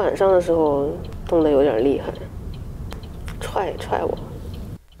昨天晚上的时候动得有点厉害，踹我。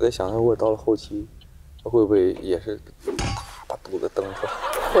我在想，如果到了后期，会不会也是把肚子蹬出来？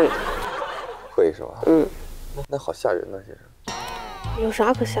会是吧？嗯。那好吓人呢，其实。有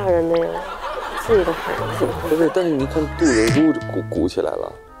啥可吓人的呀？自己的孩子。不是，但是你看肚子就鼓起来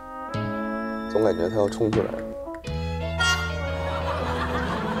了，总感觉它要冲出来。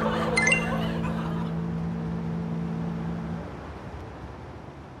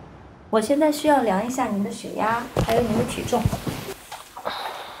我现在需要量一下您的血压，还有您的体重。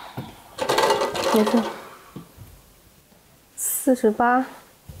没事。48。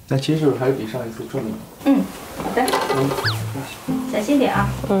那其实还是比上一次重了。嗯，好的。小心点啊。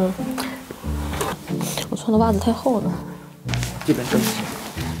嗯。我穿的袜子太厚了。这边正行。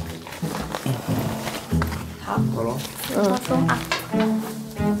好。好了。放松啊。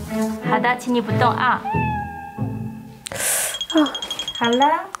好的，请你不动啊。好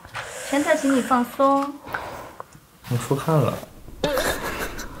了。拳头，请你放松。我出汗了。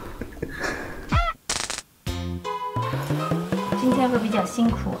今天会比较辛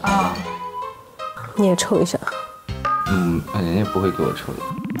苦啊。你也抽一下。人家不会给我抽的。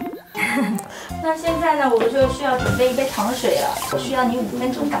那现在呢，我们就需要准备一杯糖水了，我需要你5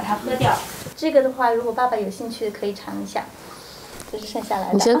分钟把它喝掉。这个的话，如果爸爸有兴趣，可以尝一下。这是剩下来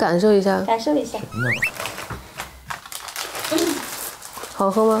的。你先感受一下。感受一下。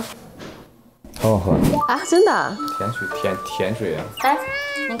好喝吗？好好喝啊！真的？甜水啊！来，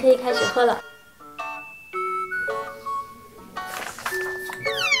您可以开始喝了。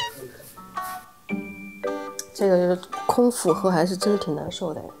这个就是空腹喝，还是真的挺难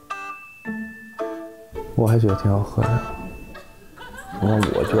受的。我还觉得挺好喝的。你看，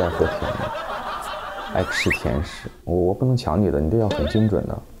我就爱喝甜的，爱吃甜食。我不能抢你的，你这要很精准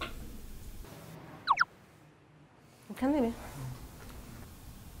的。你看那边。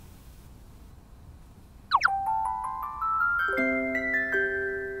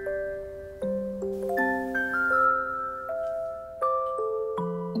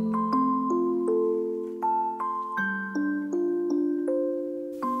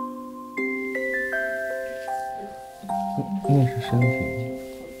那是身体。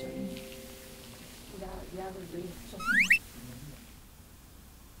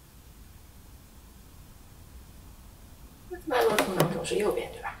脉络通当中是右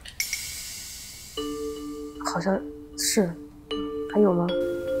边对吧？好像是。还有吗？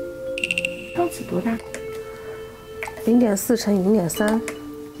刀子多大？0.4乘以0.3。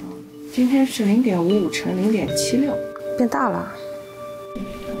今天是0.55乘0.76，变大了。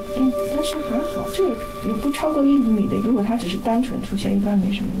但是还好，这也不超过1厘米的。如果它只是单纯出现，一般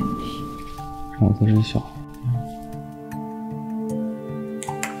没什么问题。脑子真小。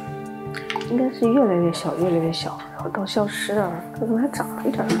应该是越来越小，越来越小，然后到消失啊。它怎么还长了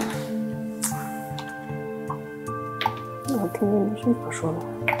一点？那我听听医生怎么说的。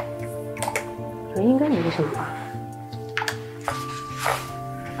我觉得应该没什么吧。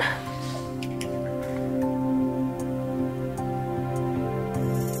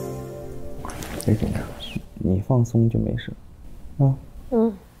别紧张，你放松就没事。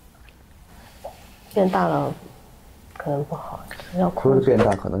变大了，可能不好，要控制。说的变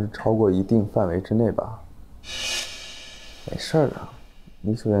大，可能是超过一定范围之内吧。没事的，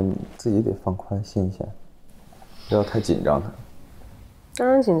你首先你自己得放宽心先，不要太紧张它。当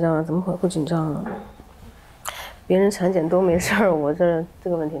然紧张了，怎么会不紧张呢？别人产检都没事儿，我这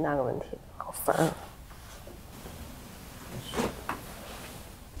个问题那个问题，好烦啊。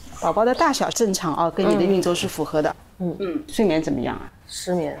宝宝的大小正常啊，跟你的运周是符合的。睡眠怎么样啊？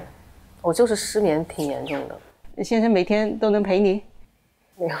失眠，我就是失眠挺严重的。先生每天都能陪你？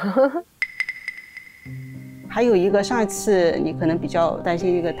没有。还有一个，上一次你可能比较担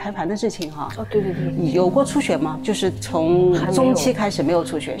心一个胎盘的事情哈。哦，对对对。有过出血吗？就是从中期开始没有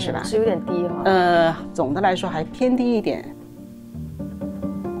出血是吧？是有点低哈。总的来说还偏低一点。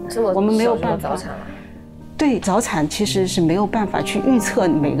我们没有办法。早产了。对，早产其实是没有办法去预测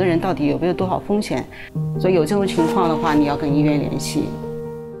每个人到底有没有多少风险，所以有这种情况的话，你要跟医院联系。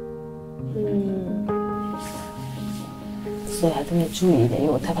所以还真得注意一点，因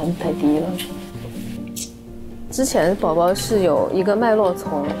为我胎盘太低了。之前宝宝是有一个脉络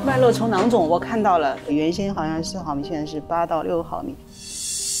丛囊肿，我看到了，原先好像4毫米，现在是8到6毫米。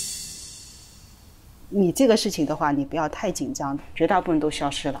你这个事情的话，你不要太紧张，绝大部分都消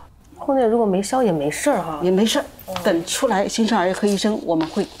失了。后面如果没消也没事儿哈，也没事儿。等出来新生儿科医生，我们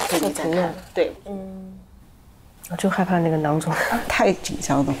会给你再看。对，我就害怕那个囊肿。太紧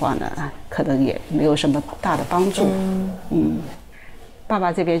张的话呢，可能也没有什么大的帮助。爸爸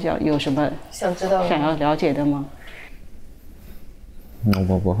这边有什么想知道、想要了解的吗？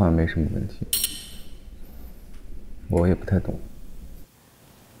我好像没什么问题，我也不太懂。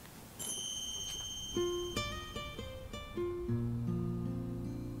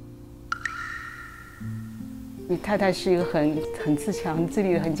你太太是一个很自强、自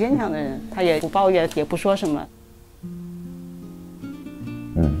立、很坚强的人，她也不抱怨，也不说什么。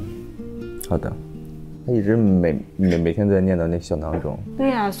好的。他一直每天都在念叨那小囊肿。对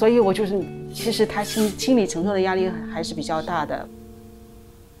呀，所以我就是，其实他心理承受的压力还是比较大的。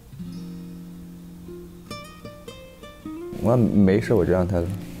我没事，我就让他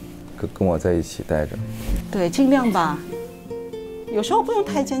跟我在一起待着。对，尽量吧。有时候不用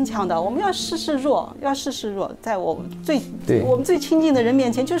太坚强的，我们要事事弱，在我们最亲近的人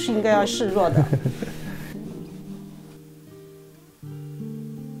面前，就是应该要示弱的。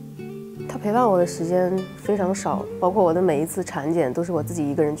他陪伴我的时间非常少，包括我的每一次产检都是我自己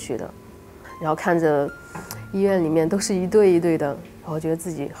一个人去的，然后看着医院里面都是一对一对的，然后觉得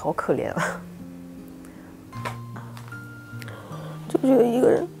自己好可怜啊，就觉得一个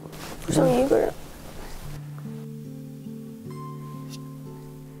人不想一个人，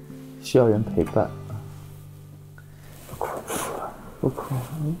需要人陪伴。不哭，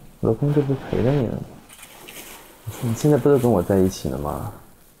老公这不陪着你呢吗？你现在不都跟我在一起呢吗？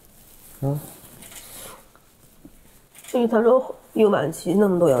所以他说有晚期那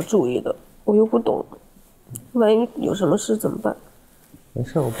么多要注意的，我又不懂，万一有什么事怎么办？没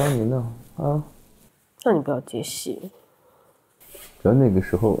事，我帮你弄啊。那你不要接戏。主要那个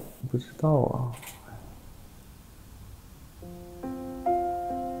时候不知道啊。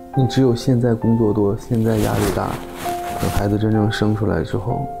你只有现在工作多，现在压力大，等孩子真正生出来之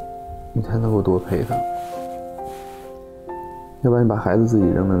后，你才能够多陪他。要不然你把孩子自己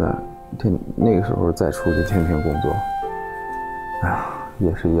扔在那儿。那个时候再出去天天工作，哎呀，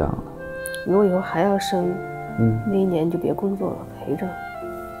也是一样的。如果以后还要生，那一年就别工作了，陪着。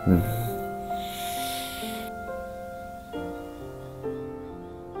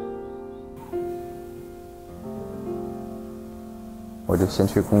我就先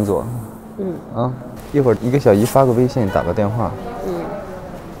去工作。一会儿一个小姨发个微信，打个电话。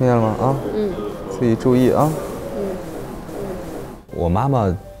听见了吗？自己注意啊。我妈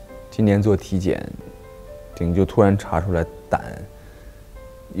妈。今年做体检，就突然查出来胆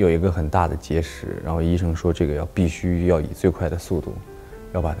有一个很大的结石，然后医生说这个必须要以最快的速度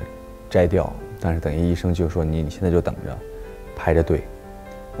要把它摘掉，但是等于医生就说你现在就等着排着队，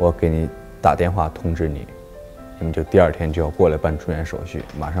我给你打电话通知你，你们就第2天就要过来办住院手续，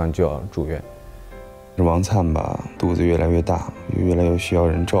马上就要住院。王灿吧，肚子越来越大，越来越需要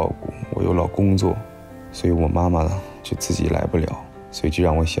人照顾，我又老工作，所以我妈妈呢就自己来不了。所以就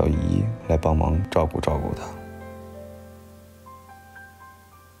让我小姨来帮忙照顾他。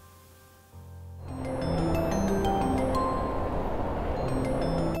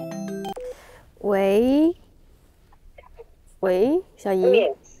喂，小姨，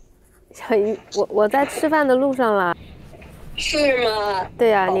我在吃饭的路上了。是吗？对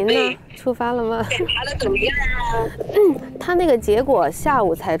呀，您呢？出发了吗？检查的怎么样啊？他那个结果下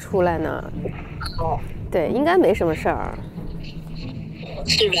午才出来呢。对，应该没什么事儿。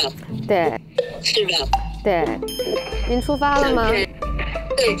是吧？对。是吧？对。您出发了吗？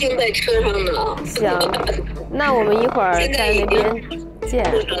对，正在车上呢。行，那我们一会儿在那边见。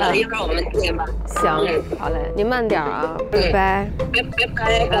一会儿我们见吧。行，好嘞，您慢点啊，拜拜。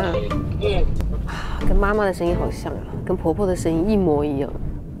拜拜。跟妈妈的声音好像啊，跟婆婆的声音一模一样。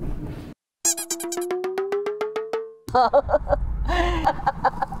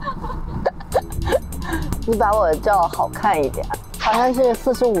你把我照好看一点，好像是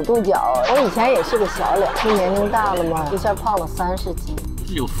45度角。我以前也是个小脸，是年龄大了嘛，一下胖了30斤。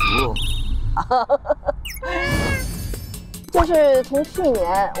有福了。就是从去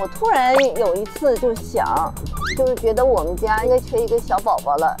年，我突然有一次就想，就是觉得我们家应该缺一个小宝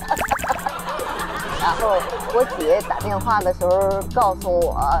宝了。然后我姐打电话的时候告诉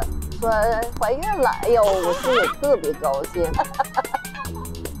我说怀孕了，哎呦，我心里特别高兴。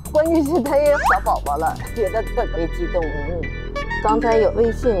关键是她也有小宝宝了，觉得特别激动。刚才有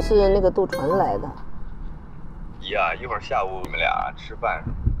微信是那个杜淳来的。姨啊，一会儿下午你们俩吃饭，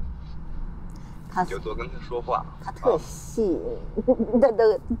他就多跟他说话。他特细，他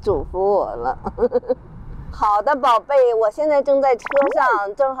都嘱咐我了。好的，宝贝，我现在正在车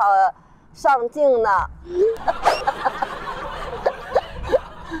上，正好上镜呢。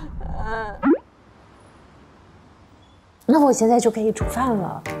那我现在就可以煮饭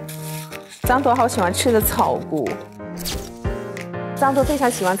了。张铎好喜欢吃的草菇，张铎非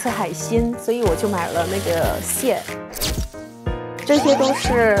常喜欢吃海鲜，所以我就买了那个蟹。这些都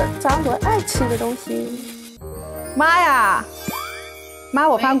是张铎爱吃的东西。妈呀，妈，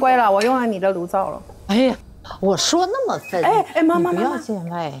我犯规了，我用了你的炉灶了。哎呀，我说那么分。哎，妈妈，不要进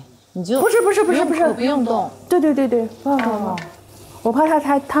来，你就不是，不用动。对，不要，我怕它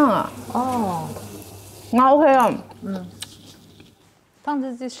太烫啊。哦，那 OK 了。放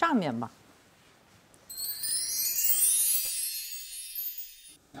在这上面吧。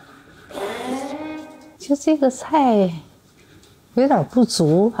就这个菜有点不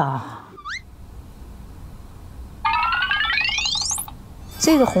足啊。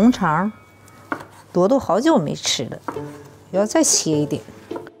这个红肠，朵朵好久没吃了，要再切一点，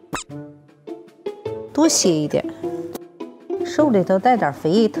多切一点。肉里头带点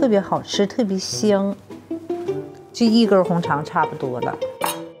肥，特别好吃，特别香。这一根红肠差不多了。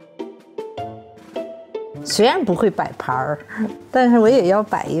虽然不会摆盘儿，但是我也要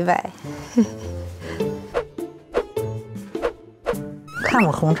摆一摆。看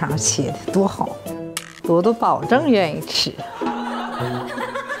我红肠切的多好，朵朵保证愿意吃。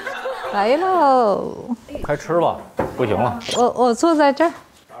来喽，快吃吧，不行了。我坐在这儿，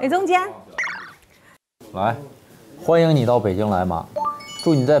你中间。来，欢迎你到北京来嘛，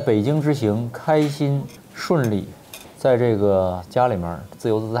祝你在北京之行开心顺利，在这个家里面自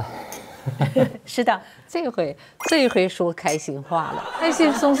由自在。是的，这回说开心话了。开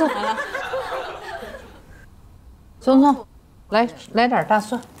心，松松，松松，来点大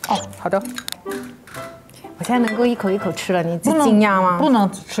蒜。哦，好的。我现在能够一口一口吃了，你惊讶吗？不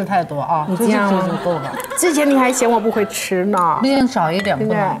能吃太多啊，你惊讶吗？就够了。之前你还嫌我不会吃呢，不行，少一点不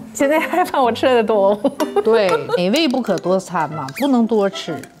能。现在害怕我吃的多。对，美味不可多餐嘛，不能多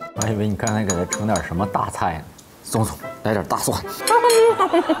吃。我还以为你刚才给他盛点什么大菜呢，松松来点大蒜。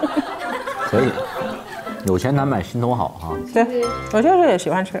可以，有钱难买心头好哈。对，我就是也喜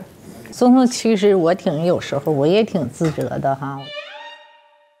欢吃。松松，其实有时候我也挺自责的哈。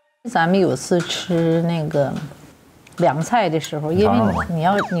咱们有次吃那个凉菜的时候，因为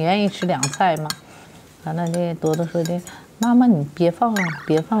你愿意吃凉菜嘛，完了这朵朵说的，妈妈你别放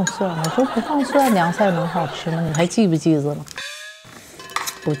蒜，我说不放蒜凉菜能好吃吗？你还记不记得了？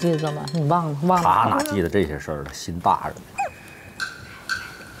不记得了，你忘了。他哪记得这些事儿了？心大人。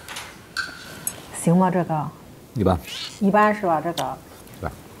行吗？这个一般是吧？这个对，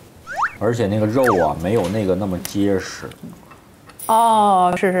而且那个肉啊没有那个那么结实。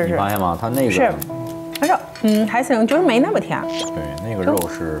哦，是。你发现吗？它那个是，但是还行，就是没那么甜。对，那个肉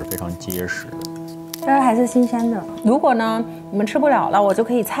是非常结实的。这还是新鲜的。如果呢你们吃不了了，我就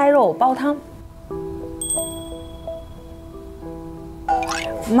可以菜肉煲汤。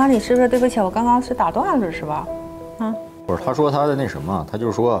妈，你是不是对不起？我刚刚是打断了是吧？不是，他说他的那什么，他就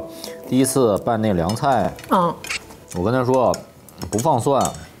是说，第一次拌那凉菜，我跟他说不放蒜，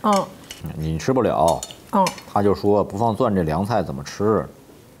你吃不了，他就说不放蒜这凉菜怎么吃？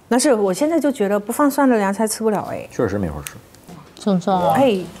那是我现在就觉得不放蒜的凉菜吃不了哎，确实没法吃。松松，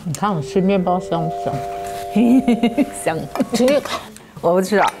嘿，你看我吃面包香不香？香，吃一块，我不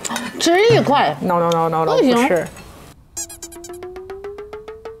吃啊，吃一块 ，no， 不吃。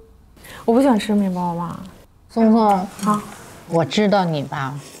我不喜欢吃面包嘛。松松啊，我知道你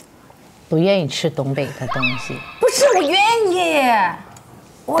吧，不愿意吃东北的东西。不是，我愿意。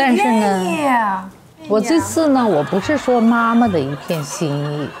但是呢，我这次呢，我不是说妈妈的一片心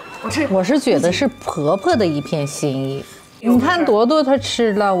意，我是觉得是婆婆的一片心意。你看朵朵她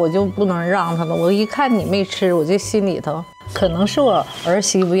吃了，我就不能让她了。我一看你没吃，我这心里头可能是我儿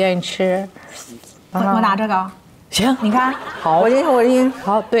媳妇愿意吃，我拿这个。行，你看，好，我已经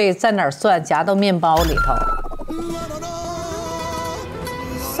好，对，蘸点蒜，夹到面包里头。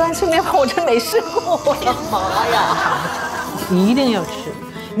蒜吃面包我真没试过，我的妈呀！你一定要吃，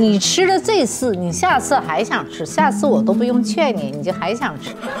你吃了这次，你下次还想吃，下次我都不用劝你，你就还想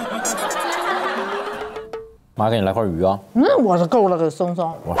吃。妈，给你来块鱼啊！我是够了，给松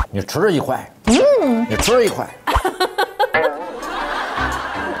松。你吃一块，你吃一块。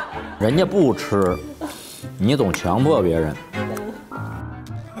人家不吃，你总强迫别人。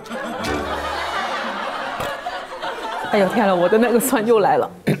哎呦天呐，我的那个蒜又来了，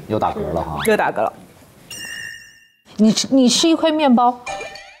又打嗝了哈！又打嗝了。你吃一块面包，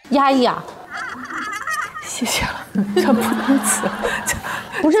压一压。谢谢了，这不能吃。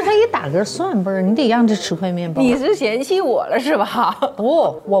不是他一打嗝蒜味儿，你得让他吃块面包。你是嫌弃我了是吧？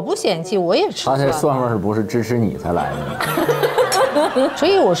不，我不嫌弃，我也吃。他这蒜味儿不是支持你才来的吗？所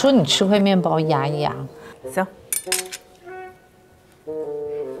以我说你吃块面包压一压。行。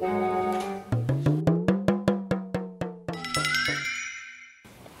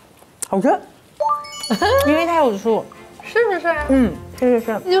好吃，因为它有醋，是不是？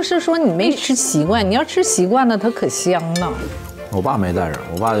是。就是说你没吃习惯，你要吃习惯了，它可香呢。我爸没在这儿，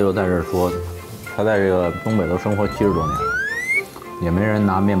我爸就在这儿说，他在这个东北都生活70多年了，也没人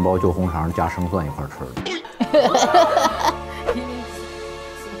拿面包就红肠加生蒜一块吃的。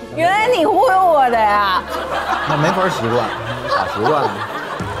原来你忽悠我的呀？那没法习惯，咋习惯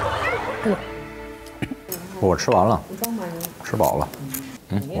呢？我吃完了，吃饱了。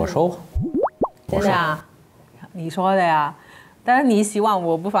我收。真的啊？你说的呀？但是你洗碗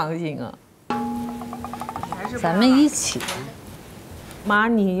我不放心啊。咱们一起。妈，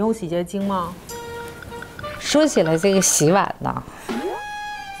你用洗洁精吗？说起来这个洗碗呐，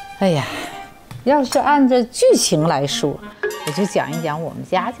哎呀，要是按照剧情来说，我就讲一讲我们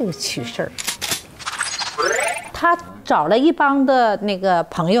家这个趣事儿。他找了一帮的那个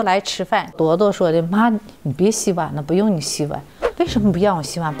朋友来吃饭，朵朵说的：“妈，你别洗碗了，不用你洗碗。为什么不让我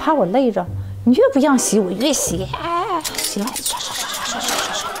洗碗？怕我累着。你越不让洗，我越洗。洗碗刷刷刷刷刷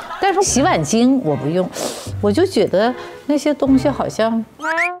刷刷。但是洗碗精我不用，我就觉得那些东西好像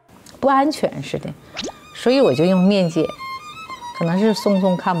不安全似的，所以我就用面碱。可能是松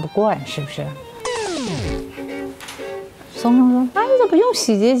松看不惯，是不是？”松松说：“那你怎么不用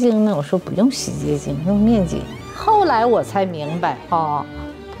洗洁精呢？”我说：“不用洗洁精，用面碱。”后来我才明白，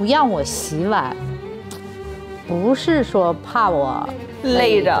不让我洗碗，不是说怕我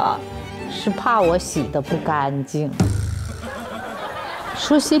累着，是怕我洗的不干净。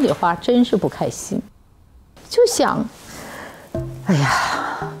说心里话，真是不开心，就想，哎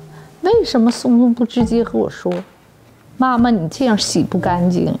呀，为什么松松不直接和我说，妈妈你这样洗不干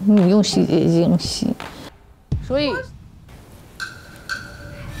净，你用洗洁精洗？所以。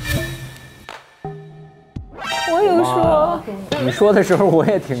我有说，你说的时候我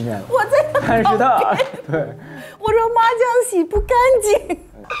也听见了。我在但是他对我说妈这样洗不干净。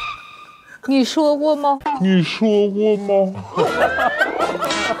你说过吗？你说过吗？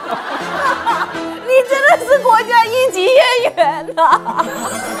你真的是国家一级演员呐！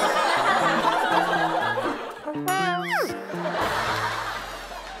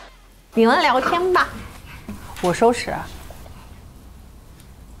你们聊天吧，我收拾。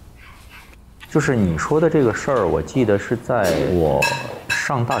就是你说的这个事儿，我记得是在我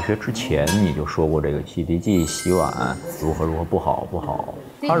上大学之前你就说过，这个洗涤剂洗碗如何不好。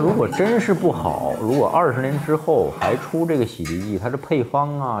它如果真是不好，如果20年之后还出这个洗涤剂，它是配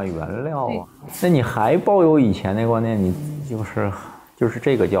方啊、原料啊，那你还抱有以前那观念，你就是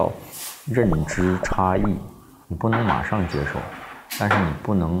这个叫认知差异，你不能马上接受，但是你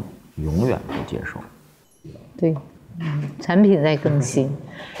不能永远不接受。对。产品在更新，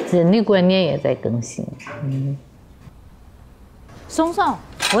人的观念也在更新。松松，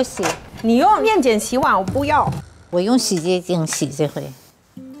我洗，你用面碱洗碗，我不要，我用洗洁精洗这回，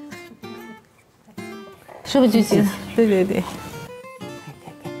是不是就行？对，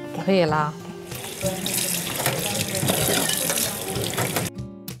可以啦。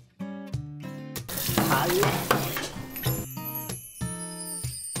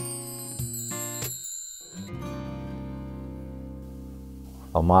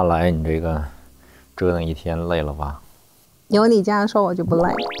老妈来，你这个折腾一天累了吧？有你这样说我就不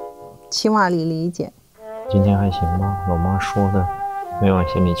累，起码你理解。今天还行吗？老妈说的没往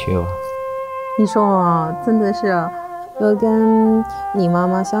心里去吧？你说我真的是，我跟你妈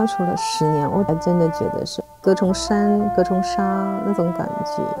妈相处了10年，我还真的觉得是隔重山隔重沙那种感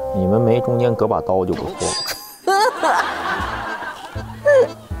觉。你们没中间隔把刀就不错了。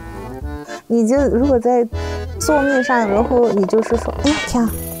你就如果在桌面上，然后你就是说，哎呀天，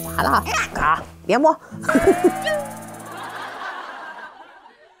咋了？嘎。别摸。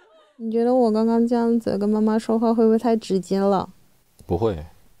你觉得我刚刚这样子跟妈妈说话会不会太直接了？不会，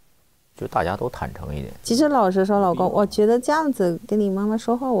就大家都坦诚一点。其实老实说，老公，我觉得这样子跟你妈妈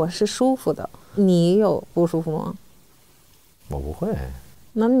说话我是舒服的。你有不舒服吗？我不会。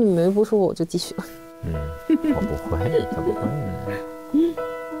那你没不舒服我就继续了。我不会，他不会。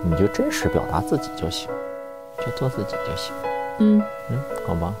你就真实表达自己就行，就做自己就行。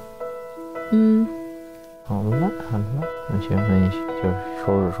好吧。好了，那行，那你就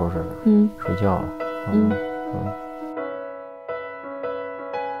收拾，睡觉了。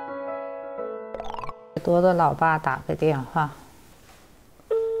多多老爸打个电话。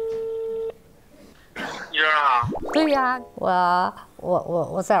你这啊？对呀，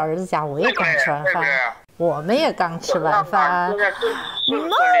我在儿子家，我也刚吃完饭，我们也刚吃完饭。妈呀！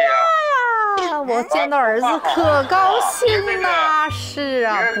我见到儿子可高兴啦！是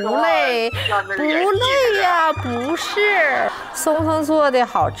啊，不累呀，不是。松松做的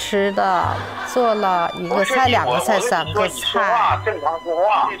好吃的，做了1个菜、2个菜、3个菜。正常说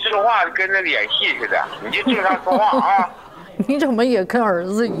话，你说话跟那演戏似的，你就正常说话啊。你怎么也跟儿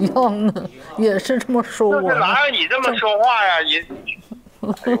子一样呢？也是这么说我？哪有你这么说话呀？你，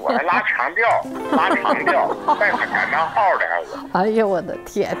我还拉长调，带个感叹号的还是？哎呀，我的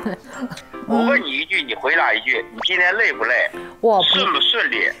天哪！我问你一句，你回答一句，你今天累不累？我顺不顺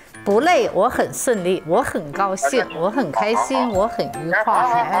利？不累，我很顺利，我很高兴，我很开心，我很愉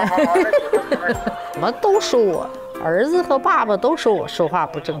快。什么都说我。儿子和爸爸都说我说话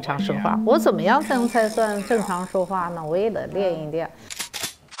不正常说话，我怎么样才算正常说话呢？我也得练一练。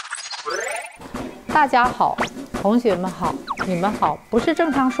大家好，同学们好，你们好，不是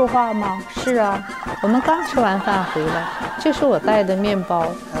正常说话吗？是啊，我们刚吃完饭回来，这是我带的面包，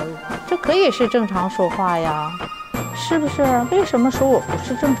这可以是正常说话呀，是不是？为什么说我不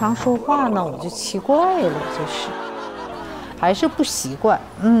是正常说话呢？我就奇怪了，就是还是不习惯。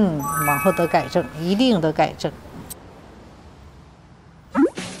往后得改正，一定得改正。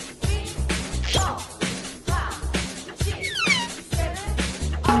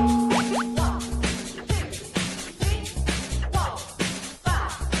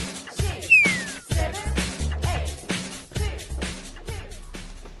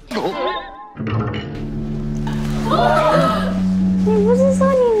你不是说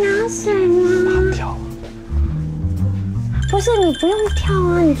你拿水吗？跳。不是，你不用跳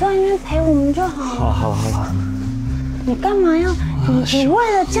啊，你坐在那边陪我们就好了。好了。你干嘛要？你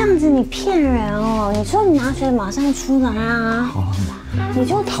为了这样子你骗人哦！你说你拿水马上出来啊，你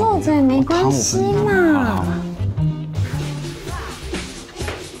就坐着也没关系嘛。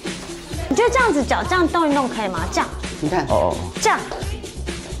你就这样子脚这样动一动可以吗？这样。你看。这样。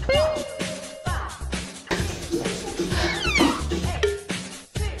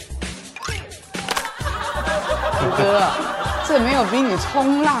哥，这没有比你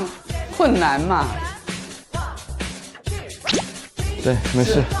冲浪困难嘛？对，没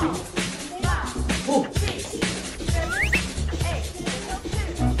事。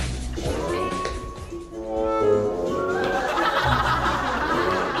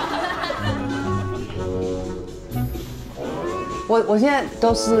我现在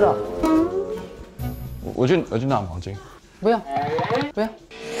都湿了。我去拿毛巾。不要。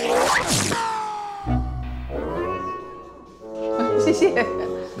谢谢。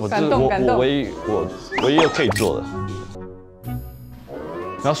感动。我唯一有可以做的。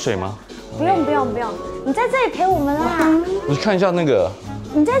你要水吗？不用，你在这里陪我们啦。我去看一下那个。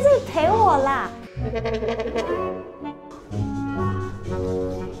你在这里陪我啦。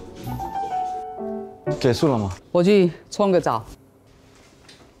结束了吗？我去冲个澡。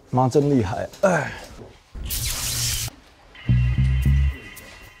妈真厉害，哎。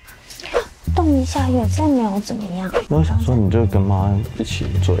动一下也再没有怎么样。我想说，你就跟妈一起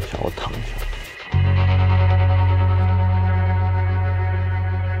做一下，我躺一下。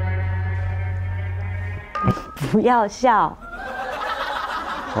不要笑。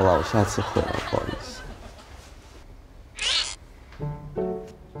好了，我下次会了，不好意思。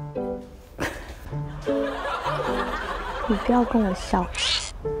你不要跟我笑。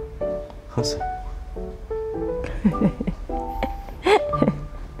喝水。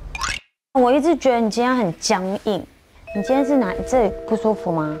我一直觉得你今天很僵硬，你今天是哪这里不舒服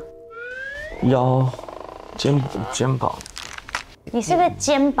吗？腰、肩膀。你是不是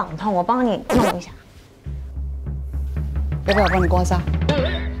肩膀痛？我帮你弄一下。要不要我帮你刮痧？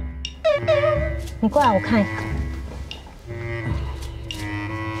你过来，我看一下。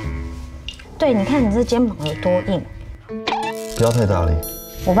对，你看你这肩膀有多硬。不要太大力。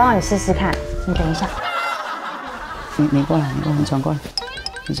我帮你试试看，你等一下。你过来，你转过来。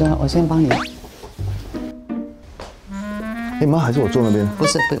你说我先帮你哎妈，还是我坐那边？不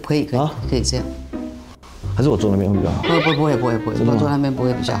是，可以啊，可以这样。还是我坐那边会比较好？不会，我坐那边不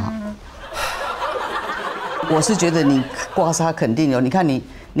会比较好。我是觉得你刮痧肯定有，你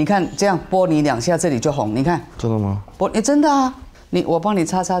看这样拨你2下，这里就红，你看。真的吗？真的啊，我帮你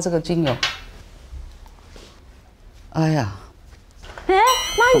擦这个精油。哎呀，哎，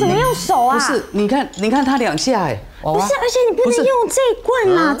妈，你怎么用手啊？不是，你看它2下哎。不是，而且你不能用这一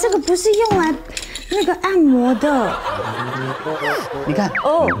罐啦，这个不是用来那个按摩的。你看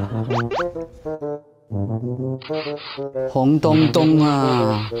哦，红咚咚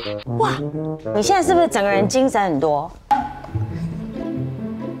啊！哇，你现在是不是整个人精神很多？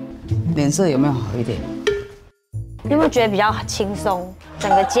脸色有没有好一点？你有没有觉得比较轻松？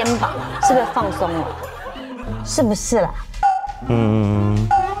整个肩膀是不是放松了？是不是啦？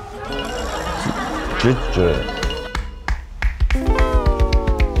觉得。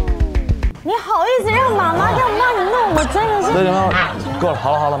你好意思让妈妈这样骂你，那我真的是。对妈，够了，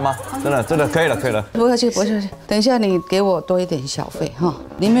好了妈，真的可以了。不客气。等一下你给我多一点小费哈。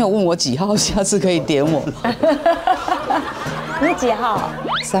你没有问我几号，下次可以点我。你几号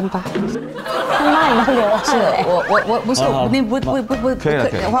？38。妈，你都留着。我不是你不可以了。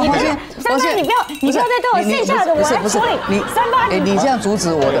黄先生，你不要再对我剩下的我来处理。你这样阻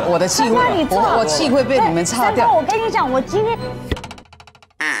止我的气会，我气会被你们擦掉。我跟你讲，我今天。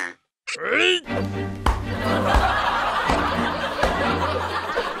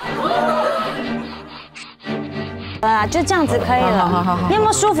就这样子可以了。好。你有没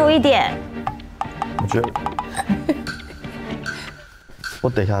有舒服一点？我觉得，我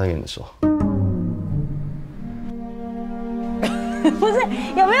等一下再跟你说。不是，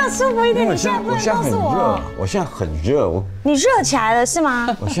有没有舒服一点？你现在不能告诉我。我现在很热，你热起来了是吗？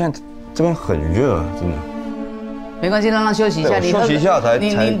我现在这边很热，真的。没关系，让他休息一下。休息一下才。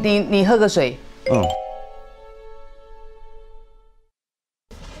你喝个水。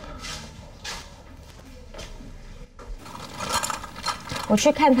我去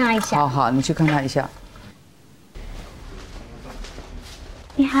看他一下。好，你去看他一下。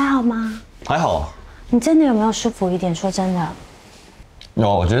你还好吗？还好。你真的有没有舒服一点？说真的。有，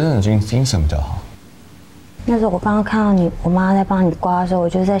我觉得精神比较好。那时候我刚刚看到我妈在帮你刮的时候，我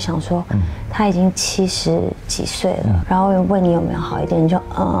就在想说，她已经70几岁了，然后问你有没有好一点，你就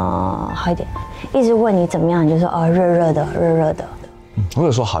好一点，一直问你怎么样，你就说热热的。我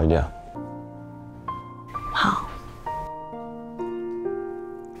有说好一点。好。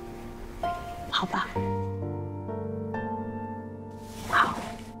好吧。好。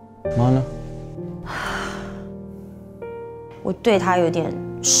妈呢？我对他有点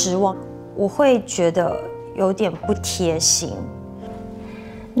失望，我会觉得有点不贴心。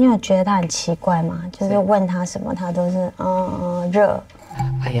你有觉得他很奇怪吗？就是问他什么，他都是热。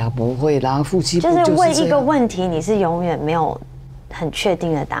哎呀，不会啦，夫妻就是问一个问题，你是永远没有很确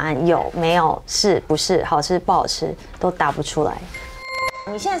定的答案，有没有是不是好吃不好吃都答不出来。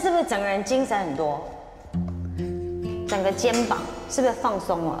你现在是不是整个人精神很多？整个肩膀是不是放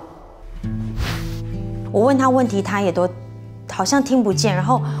松了？我问他问题，他也都好像听不见，然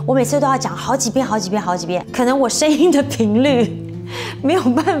后我每次都要讲好几遍，可能我声音的频率没有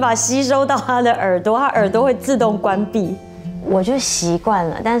办法吸收到他的耳朵，他耳朵会自动关闭。我就习惯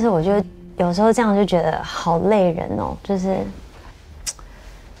了，但是我就有时候这样就觉得好累人哦，就是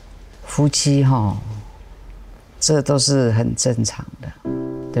夫妻哈，这都是很正常的，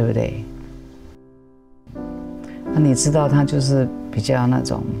对不对？那你知道他就是比较那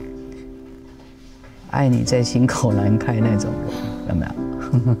种爱你在心口难开那种人，有没有？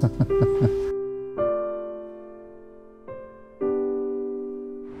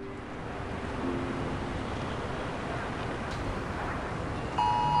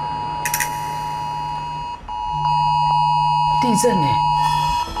地震呢？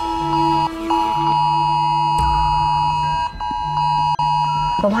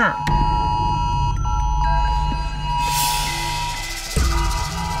不怕。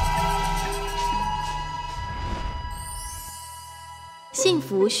幸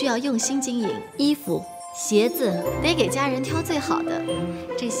福需要用心经营，衣服、鞋子得给家人挑最好的，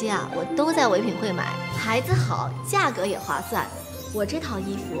这些啊我都在唯品会买，牌子好，价格也划算。我这套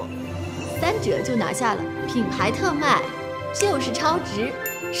衣服3折就拿下了，品牌特卖，就是超值。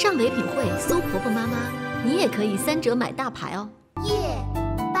上唯品会搜婆婆妈妈，你也可以3折买大牌哦。夜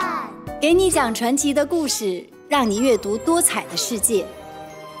半给你讲传奇的故事，让你阅读多彩的世界，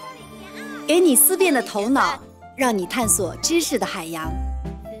给你思辨的头脑，让你探索知识的海洋，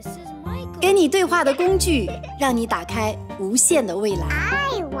给你对话的工具，让你打开无限的未来。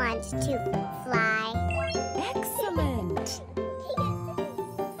I want to fly. Excellent.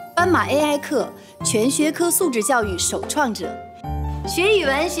 斑马 AI 课全学科素质教育首创者。学语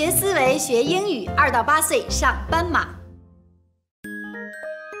文、学思维、学英语，2到8岁上斑马。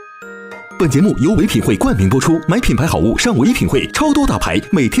本节目由唯品会冠名播出，买品牌好物上唯品会，超多大牌，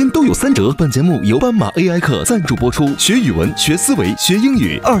每天都有3折。本节目由斑马 AI 课赞助播出，学语文、学思维、学英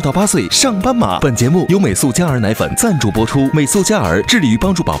语，2到8岁上斑马。本节目由美素佳儿奶粉赞助播出，美素佳儿致力于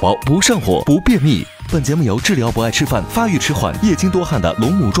帮助宝宝不上火、不便秘。本节目由治疗不爱吃饭、发育迟缓、夜经多汗的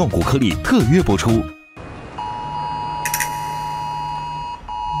龙母壮骨颗粒特约播出。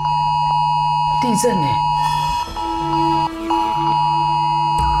地震呢？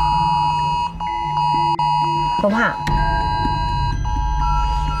不怕。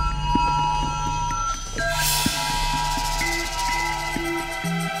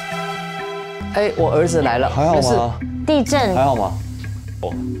哎，我儿子来了，还好吗？地震还好吗？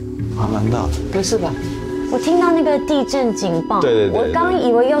哦，还蛮大的。没事吧？我听到那个地震警报，对，我刚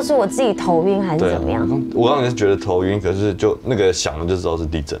以为又是我自己头晕还是怎么样。我刚才是觉得头晕，可是就那个响了就知道是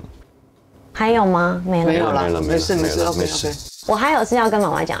地震。还有吗？没了。没有了，没事。我还有事要跟妈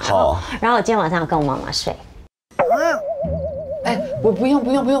妈讲，然后我今天晚上要跟我妈妈睡。哎，我不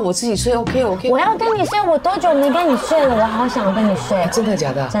用，我自己睡 ，OK。我要跟你睡，我多久没跟你睡了？我好想跟你睡。真的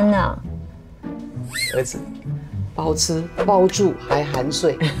假的？真的。儿子，包吃包住还含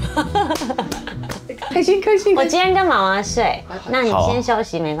睡，开心。我今天跟妈妈睡，那你先休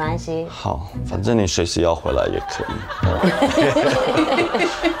息没关系。好，反正你随时要回来也可以。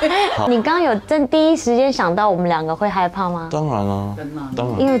你刚有第一时间想到我们2个会害怕吗？当然了，当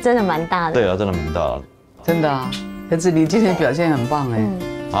然。因为真的蛮大的。对啊，真的蛮大的。真的啊，儿子，你今天表现很棒哎。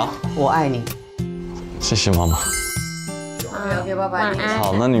啊，我爱你。谢谢妈妈。OK， 拜拜。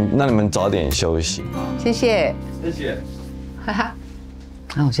好，那你们早点休息。谢谢。哈哈。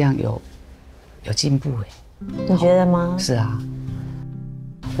那我这样有进步哎。你觉得吗？是啊，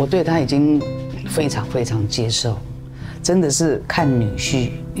我对他已经非常接受，真的是看女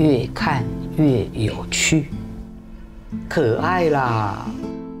婿越看越有趣，可爱啦。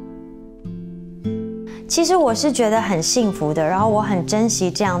其实我是觉得很幸福的，然后我很珍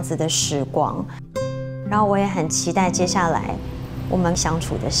惜这样子的时光，然后我也很期待接下来我们相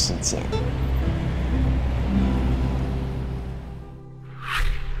处的时间。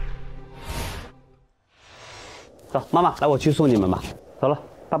走，妈妈，来，我去送你们吧。走了，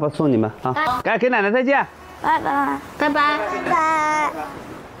爸爸送你们啊。该给奶奶再见。拜拜。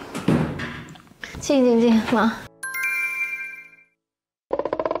进，妈。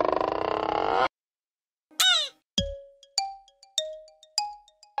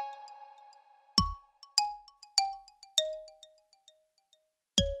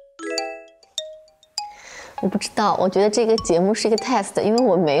我不知道，我觉得这个节目是一个 test， 因为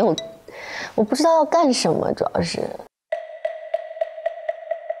我不知道要干什么，主要是。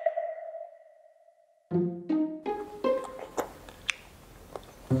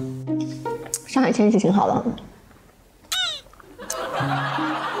上海天气挺好的。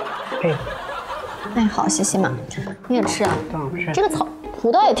哎，好，谢谢妈。你也吃啊？这个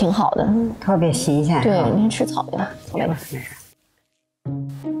葡萄也挺好的，特别新鲜。对，你先吃草莓吧，草莓吧。没事。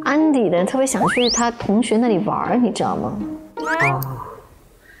安迪的特别想去他同学那里玩，你知道吗？哦，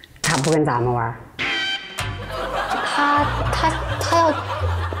他不跟咱们玩。他要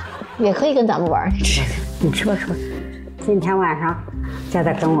也可以跟咱们玩，你吃吧。今天晚上叫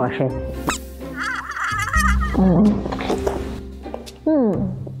他跟我睡。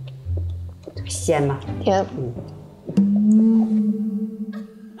鲜吗？甜。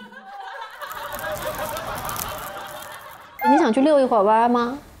你想去遛一会儿弯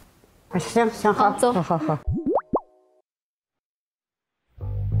吗？行，好，走。好。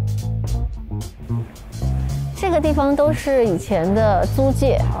这个地方都是以前的租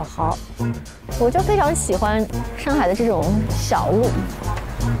界。好，我就非常喜欢上海的这种小路。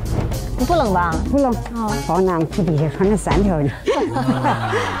你不冷吧？不冷。保暖裤底下穿着3条呢。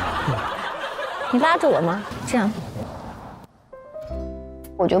你拉着我吗？这样。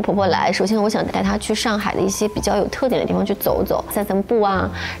我觉得婆婆来，首先我想带她去上海的一些比较有特点的地方去走走，散步啊，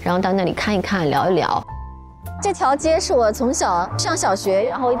然后到那里看一看，聊一聊。这条街是我从小上小学，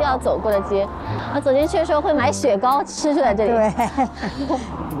然后一定要走过的街。走进去的时候会买雪糕吃，就在这里。对。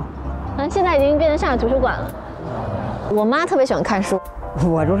现在已经变成上海图书馆了。我妈特别喜欢看书。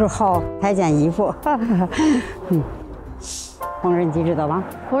我就是好裁剪衣服。缝纫机知道吗？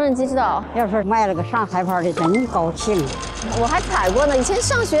缝纫机知道。要是买了个上海牌的，真高兴。我还踩过呢，以前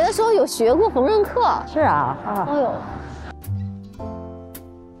上学的时候有学过缝纫课。是啊。哎呦。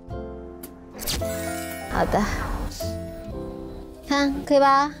好的。看可以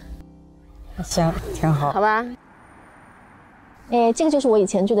吧？行，挺好。好吧。哎，这个就是我以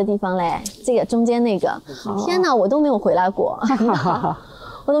前住的地方嘞，这个中间那个，天哪，我都没有回来过，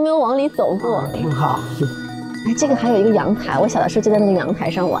我都没有往里走过，挺好。哎，这个还有一个阳台，我小的时候就在那个阳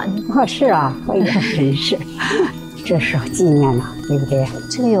台上玩。哦，是啊，哎呀，真是，这是纪念了，对不对？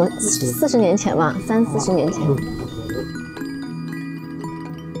这个有40年前吧，30、40年前。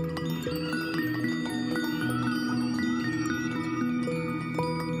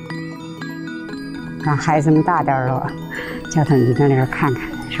让孩子们大点了，叫他们在那儿看看，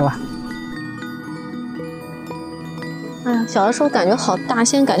是吧？哎呀，小的时候感觉好大，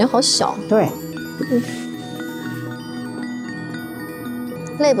现在感觉好小。对。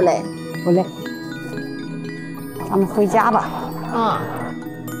累不累？不累。咱们回家吧。啊。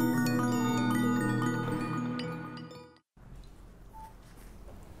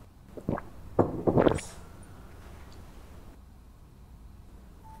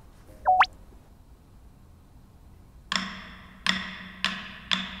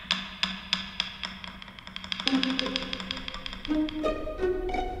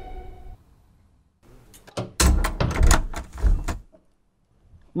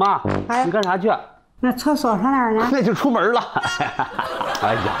妈，你干啥去？那厕所上哪儿呢？那就出门了。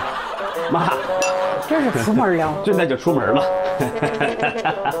哎呀，妈，这是出门了。这那就出门了。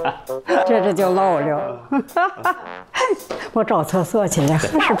这就漏了。我找厕所去了，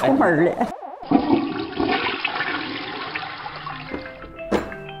还是出门了。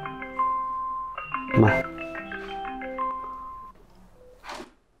妈，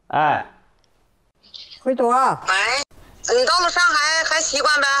哎，慧多。你到了上海还习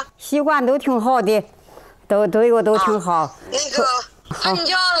惯呗？习惯都挺好的，都对我都挺好。那个，赶紧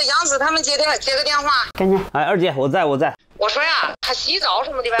叫杨子他们接个电话。赶紧。哎，二姐，我在。我说呀，他洗澡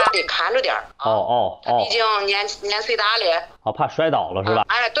什么的呗，得看着点儿。哦。毕竟年岁大了。哦，怕摔倒了是吧？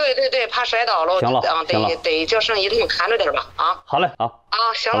哎，对，怕摔倒了。行了，得叫圣姨他们看着点吧。啊。好嘞，好。啊，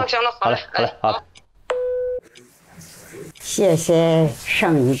行了，好嘞，好。谢谢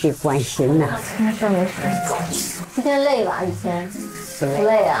圣姨的关心呐。没事。今天累吧？以前不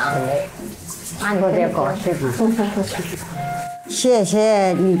累啊？不累。我这高兴啊！谢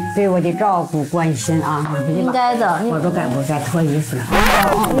谢你对我的照顾关心啊！应该的。我不敢脱衣服了。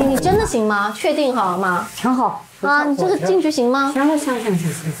你真的行吗？确定好吗？挺好。啊，你这个进去行吗？行了。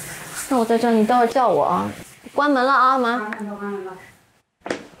那我在这儿，你待会儿叫我啊。关门了啊，妈。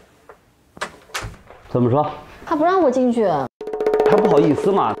怎么说？他不让我进去。他不好意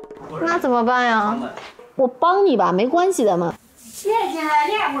思嘛。那怎么办呀？我帮你吧，没关系的嘛。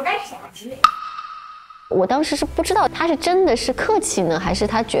我干啥去？我当时是不知道他是真的是客气呢，还是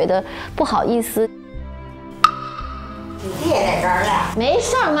他觉得不好意思。你爹在这儿了。没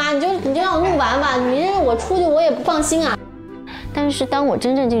事儿，妈，你就让我弄完吧。你让我出去，我也不放心啊。但是当我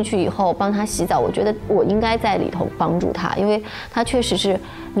真正进去以后，帮他洗澡，我觉得我应该在里头帮助他，因为他确实是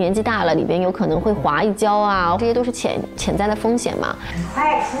年纪大了，里边有可能会滑一跤啊，这些都是潜在的风险嘛。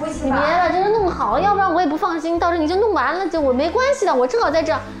快出去吧！你别了，真的弄好了，要不然我也不放心。到时候你就弄完了，我没关系的，我正好在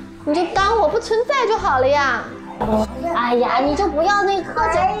这儿，你就当我不存在就好了呀。哎呀，你就不要那个客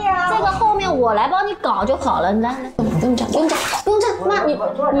气，这个后面我来帮你搞就好了。来，不用这，妈，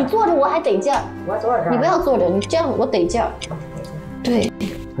你坐着我还得劲儿。我坐着。你不要坐着，你这样我得劲儿。对，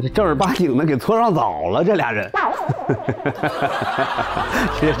这正儿八经的给搓上澡了，这俩人，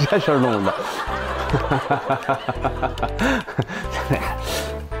这事儿弄的，这俩。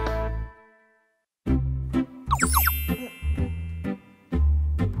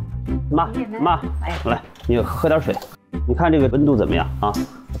妈，来，你喝点水。你看这个温度怎么样啊？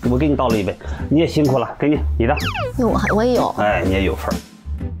我给你倒了一杯，你也辛苦了，给你的。我也有。哎，你也有份儿。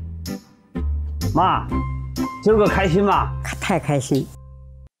妈，今儿个开心吗？太开心。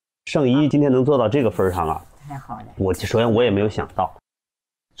圣姨今天能做到这个份上啊，太好了。首先我也没有想到，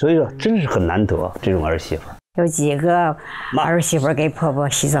所以说真是很难得这种儿媳妇。有几个儿媳妇给婆婆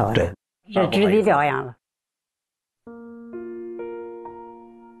洗澡了，对，这值得表扬了。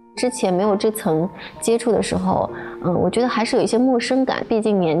之前没有这层接触的时候，我觉得还是有一些陌生感。毕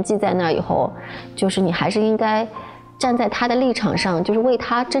竟年纪在那儿以后，就是你还是应该站在他的立场上，就是为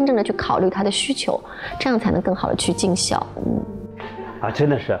他真正的去考虑他的需求，这样才能更好的去尽孝。真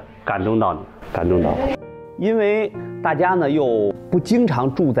的是感动到你，因为大家呢又不经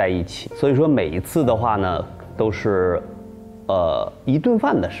常住在一起，所以说每一次的话呢都是一顿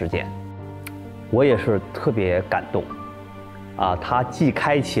饭的时间，我也是特别感动。她既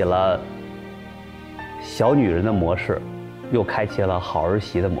开启了小女人的模式，又开启了好儿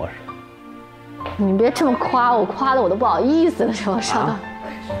媳的模式。你别这么夸我，夸的我都不好意思了，是吧？稍等。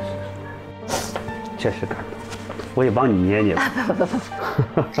确实感动，我也帮你捏捏吧。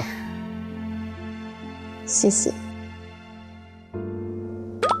谢谢。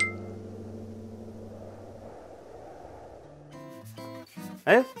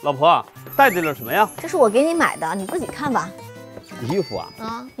哎，老婆，带这是什么呀？这是我给你买的，你自己看吧。衣服啊？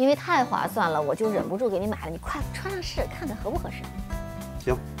啊，因为太划算了，我就忍不住给你买了，你快穿上试，看看合不合适。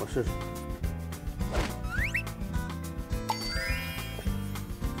行，我试试。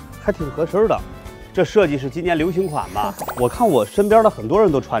还挺合身的，这设计是今年流行款吧？我看我身边的很多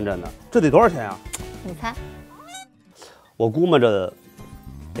人都穿着呢，这得多少钱呀？你猜？我估摸着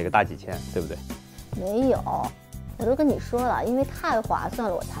得个大几千，对不对？没有，我都跟你说了，因为太划算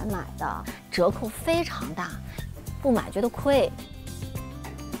了我才买的，折扣非常大，不买觉得亏。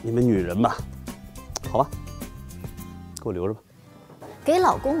你们女人嘛，好吧，给我留着吧。给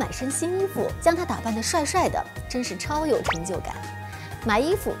老公买身新衣服，将他打扮得帅帅的，真是超有成就感。买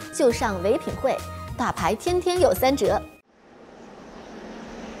衣服就上唯品会，大牌天天有3折。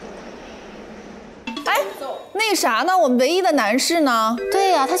哎，那啥呢？我们唯一的男士呢？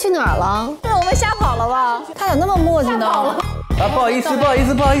对呀，他去哪儿了？被我们吓跑了吧？他咋那么磨叽呢？啊，不好意思，不好意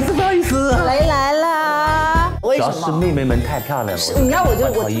思，不好意思，不好意思。雷来了。为什么？主要是妹妹们太漂亮了。你看，我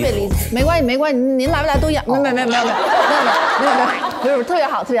特别理解。没关系，没关系，您来不来都一样。没有，特别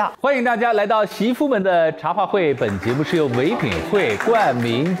好，特别好。欢迎大家来到媳妇们的茶话会，本节目是由唯品会冠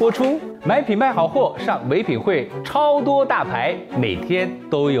名播出。买品卖好货上唯品会，超多大牌，每天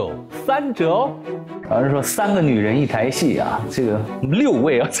都有3折哦。好像说3个女人一台戏啊，这个6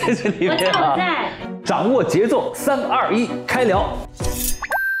位啊在这里面啊，掌握节奏，3、2、1，开聊。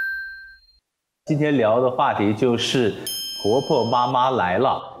今天聊的话题就是婆婆妈妈来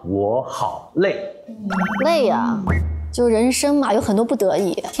了，我好累。累呀，就人生嘛，有很多不得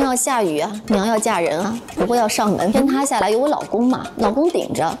已，天要下雨啊，娘要嫁人啊，婆婆要上门，天塌下来有我老公嘛，老公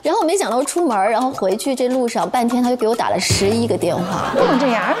顶着。然后没想到出门，然后回去这路上半天他就给我打了11个电话，不能这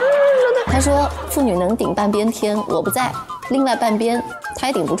样。他说妇女能顶半边天，我不在，另外半边他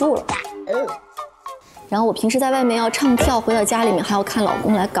也顶不住了。然后我平时在外面要唱跳，回到家里面还要看老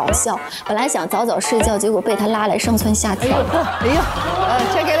公来搞笑。本来想早早睡觉，结果被他拉来上蹿下跳。哎呀，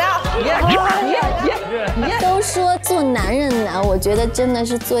先给料！都说做男人难，我觉得真的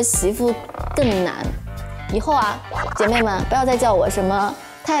是做媳妇更难。以后啊，姐妹们不要再叫我什么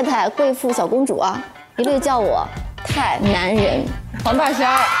太太、贵妇、小公主啊，一律叫我太男人。黄大仙。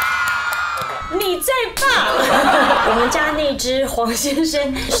你最棒！我们家那只黄先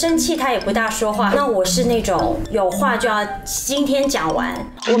生生气他也不大说话，那我是那种有话就要今天讲完。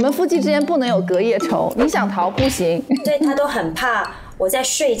我们夫妻之间不能有隔夜仇，你想逃不行。对，他都很怕我在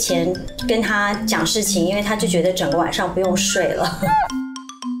睡前跟他讲事情，因为他就觉得整个晚上不用睡了。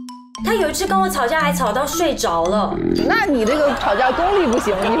他有一次跟我吵架，还吵到睡着了。那你这个吵架功力不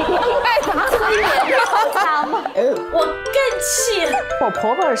行，你不爱打所以也吵架吗？我更气。我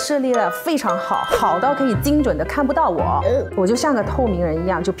婆婆设立的非常好，好到可以精准的看不到我，我就像个透明人一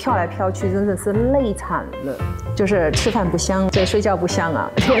样，就飘来飘去，真的是累惨了。就是吃饭不香，这睡觉不香啊，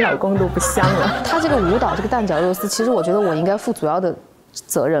连老公都不香了。他这个舞蹈，这个蛋饺肉丝，其实我觉得我应该负主要的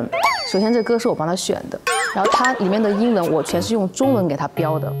责任。首先，这歌是我帮他选的，然后它里面的英文我全是用中文给他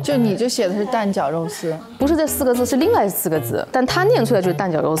标的。就你就写的是蛋饺肉丝，不是这4个字，是另外4个字，但他念出来就是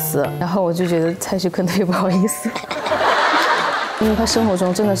蛋饺肉丝。然后我就觉得蔡徐坤特别不好意思，因为他生活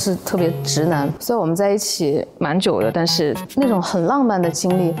中真的是特别直男。虽然我们在一起蛮久的，但是那种很浪漫的经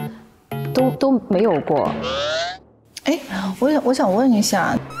历都没有过。哎，我想问一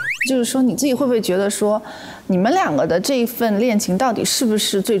下。就是说你自己会不会觉得说，你们2个的这一份恋情到底是不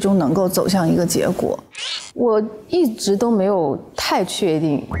是最终能够走向一个结果？我一直都没有太确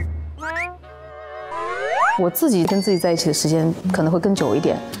定。我自己跟自己在一起的时间可能会更久一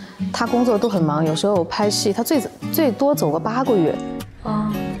点，他工作都很忙，有时候拍戏他最多走个8个月。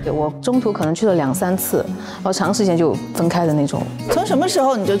我中途可能去了2、3次，然后长时间就分开的那种。从什么时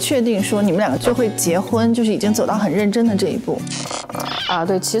候你就确定说你们2个就会结婚，就是已经走到很认真的这一步？啊，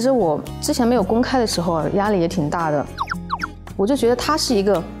对，其实我之前没有公开的时候，压力也挺大的。我就觉得他是一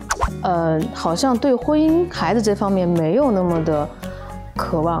个，好像对婚姻、孩子这方面没有那么的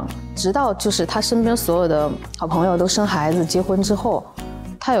渴望。直到就是他身边所有的好朋友都生孩子、结婚之后，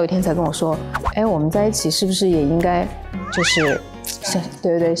他有一天才跟我说：“哎，我们在一起是不是也应该就是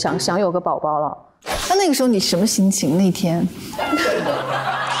对，想有个宝宝了？”那个时候你什么心情？那天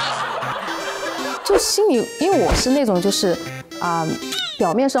就心里，因为我是那种就是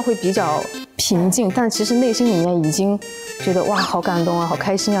表面上会比较平静，但其实内心里面已经觉得哇，好感动啊，好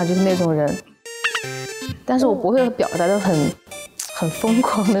开心啊，就是那种人。但是我不会表达的很疯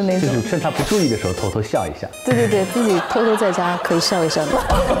狂的那种，就是趁他不注意的时候偷偷笑一下。对，自己偷偷在家可以笑一笑的。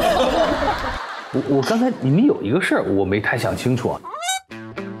我刚才你们有一个事儿我没太想清楚啊，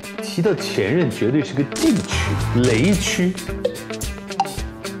提到前任绝对是个禁区、雷区，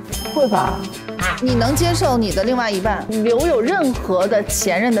会吧？你能接受你的另外一半留有任何的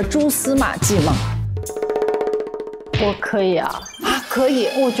前任的蛛丝马迹吗？我可以啊，可以，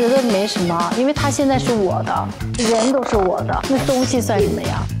我觉得没什么，因为他现在是我的，人都是我的，那东西算什么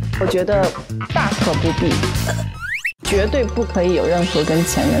呀？我觉得大可不必，绝对不可以有任何跟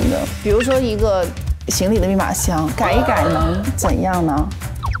前任的，比如说一个行李的密码箱，改一改能怎样呢？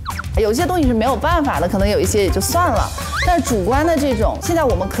有些东西是没有办法的，可能有一些也就算了，但是主观的这种，现在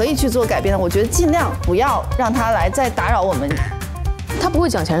我们可以去做改变的，我觉得尽量不要让他来再打扰我们。他不会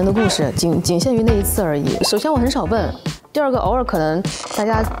讲前任的故事，仅限于那一次而已。首先我很少问，第二个偶尔可能大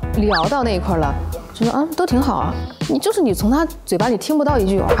家聊到那一块了，就说都挺好啊。你从他嘴巴里听不到一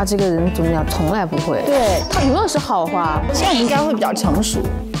句他这个人怎么样，从来不会。对，他永远是好话。现在应该会比较成熟。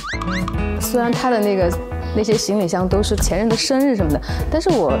虽然他的那些行李箱都是前任的生日什么的，但是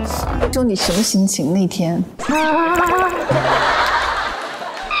我说你什么心情那天？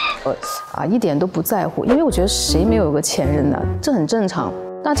一点都不在乎，因为我觉得谁没有个前任呢？这很正常。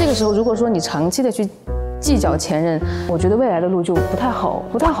那这个时候，如果说你长期的去计较前任，我觉得未来的路就不太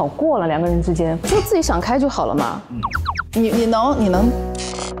好过了。两个人之间，就自己想开就好了嘛。你能。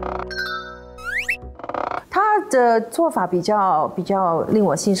他的做法比较令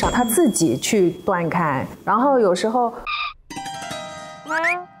我欣赏，他自己去断开，然后有时候。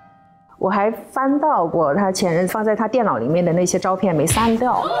我还翻到过他前任放在他电脑里面的那些照片没删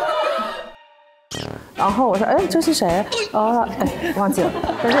掉，然后我说，这是谁？忘记了，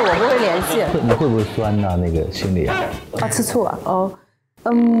但是我不会联系。你会不会酸呢？那个心里吃醋啊？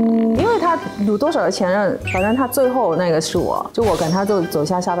因为他有多少的前任，反正他最后那个是我，就我跟他就走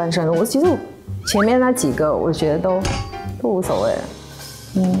下下半生了。我其实前面那几个我觉得都无所谓。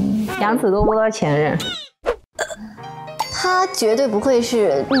杨子多不多前任？他绝对不会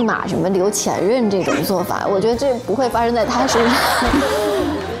是密码什么留前任这种做法，我觉得这不会发生在他身上。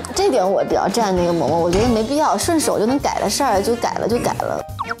这点我比较站那个萌萌，我觉得没必要，顺手就能改的事儿就改了就改了。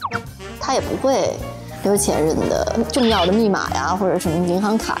他也不会留前任的重要的密码呀，或者什么银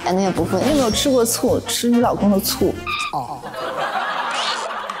行卡呀，那也不会。你有没有吃过醋？吃你老公的醋？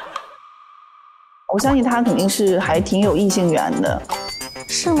我相信他肯定是还挺有异性缘的。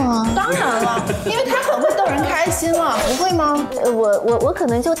是吗？当然了，因为他很会逗人开心了，不会吗？我可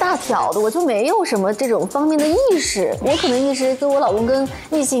能就大条的，我就没有什么这种方面的意识。我可能意识跟我老公跟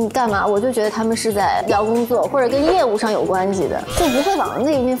异性干嘛，我就觉得他们是在聊工作或者跟业务上有关系的，就不会往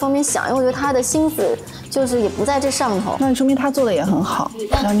那一方面想，因为我觉得他的心思就是也不在这上头。那说明他做的也很好，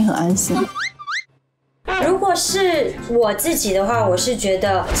让你很安心。如果是我自己的话，我是觉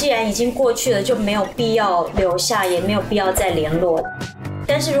得既然已经过去了，就没有必要留下，也没有必要再联络。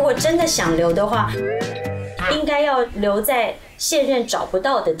但是如果真的想留的话，应该要留在现任找不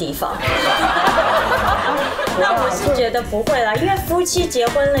到的地方。那我是觉得不会啦，因为夫妻结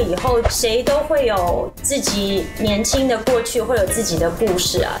婚了以后，谁都会有自己年轻的过去，会有自己的故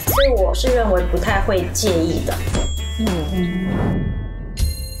事啊，所以我是认为不太会介意的。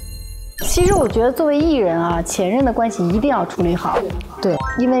其实我觉得作为艺人啊，前任的关系一定要处理好，对，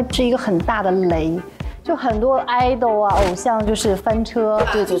因为是一个很大的雷。就很多idol啊、偶像就是翻车，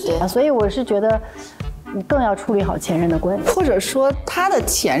对，所以我是觉得你更要处理好前任的关系，或者说他的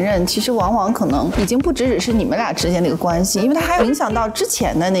前任其实往往可能已经不只是你们俩之间的一个关系，因为他还影响到之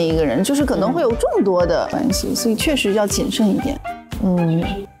前的那一个人，就是可能会有众多的关系，所以确实要谨慎一点。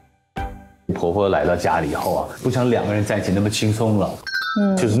婆婆来到家里以后啊，不像两个人在一起那么轻松了。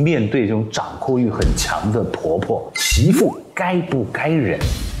就是面对这种掌控欲很强的婆婆，媳妇该不该忍？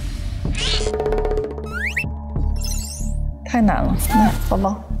太难了，来，宝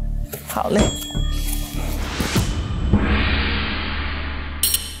宝，好嘞。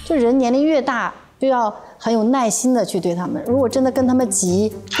就人年龄越大，就要很有耐心的去对他们。如果真的跟他们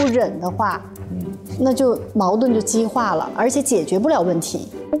急不忍的话，那就矛盾就激化了，而且解决不了问题。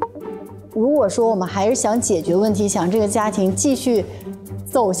如果说我们还是想解决问题，想这个家庭继续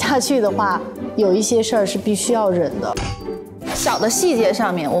走下去的话，有一些事儿是必须要忍的。小的细节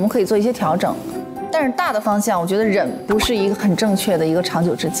上面，我们可以做一些调整。但是大的方向，我觉得忍不是一个很正确的一个长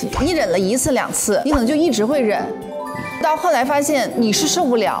久之计。你忍了1次2次，你可能就一直会忍，到后来发现你是受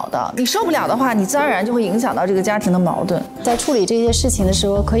不了的。你受不了的话，你自然而然就会影响到这个家庭的矛盾。在处理这些事情的时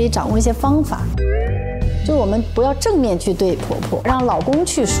候，可以掌握一些方法，就是我们不要正面去对婆婆，让老公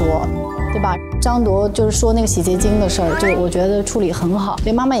去说，对吧？张铎就是说那个洗洁精的事儿，就我觉得处理很好，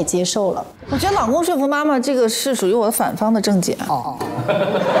所以妈妈也接受了。我觉得老公说服妈妈这个是属于我的反方的正解。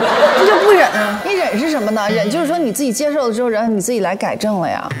这就不忍啊！你忍是什么呢？忍就是说你自己接受了之后，然后你自己来改正了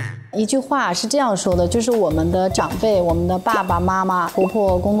呀。一句话是这样说的，就是我们的长辈、我们的爸爸妈妈、婆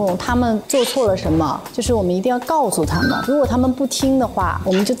婆、公公，他们做错了什么，就是我们一定要告诉他们。如果他们不听的话，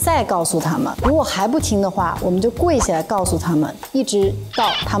我们就再告诉他们；如果还不听的话，我们就跪下来告诉他们，一直到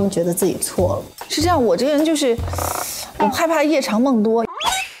他们觉得自己错了。是这样，我这个人就是我害怕夜长梦多，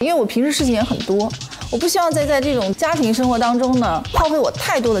因为我平时事情也很多，我不希望在这种家庭生活当中呢耗费我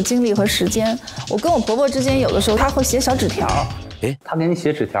太多的精力和时间。我跟我婆婆之间有的时候她会写小纸条。哎，他给你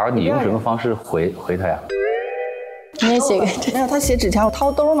写纸条，你用什么方式回他呀？你也写没有？他写纸条，我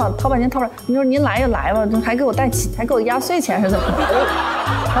掏兜嘛，掏半天掏不出来。你说您来就来吧，还给我带钱，还给我压岁钱是怎么着？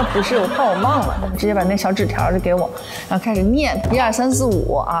他不是，我怕我忘了，直接把那小纸条就给我，然后开始念1、2、3、4、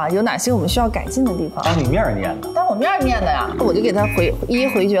5啊，有哪些我们需要改进的地方？当你面念的？当我面念的呀，我就给他一一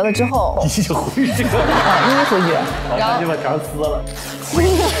回绝了之后，一一回绝啊，一一回绝，然后就把条撕了。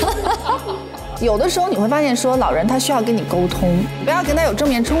有的时候你会发现说老人他需要跟你沟通，不要跟他有正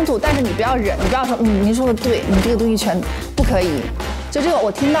面冲突，但是你不要忍，你不要说您说的对，你这个东西全不可以。就这个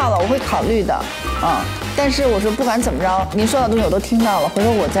我听到了，我会考虑的，但是我说不管怎么着，您说的东西我都听到了，回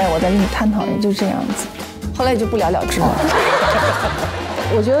头我再跟你探讨，就这样子。后来也就不了了之了。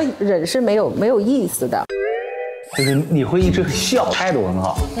我觉得忍是没有意思的。就是你会一直笑，态度很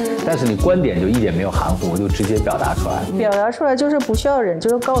好，但是你观点就一点没有含糊，就直接表达出来。表达出来就是不需要忍，就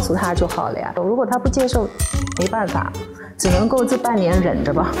是告诉他就好了呀。如果他不接受，没办法，只能够这半年忍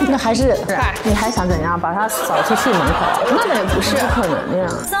着吧。那还是忍，你还想怎样？把他扫出去门口？那倒也不是，不可能那样。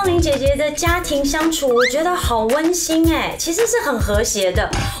松伶姐姐的家庭相处，我觉得好温馨哎，其实是很和谐的。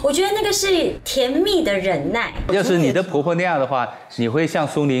我觉得那个是甜蜜的忍耐。要是你的婆婆那样的话，你会像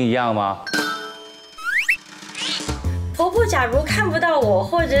松伶一样吗？婆婆假如看不到我，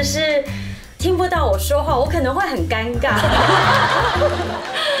或者是听不到我说话，我可能会很尴尬。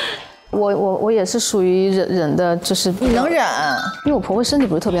我也是属于忍的，就是你能忍，因为我婆婆身体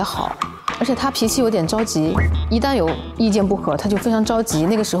不是特别好，而且她脾气有点着急，一旦有意见不合，她就非常着急，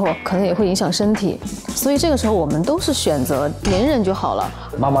那个时候可能也会影响身体，所以这个时候我们都是选择隐忍就好了。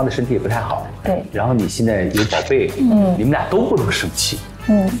妈妈的身体也不太好，对，然后你现在有宝贝，你们俩都不能生气，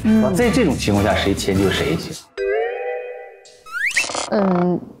在这种情况下谁迁就谁行？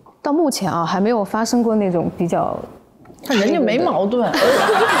到目前啊，还没有发生过那种比较，人家没矛盾。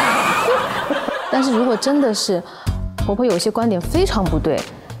但是如果真的是婆婆有些观点非常不对，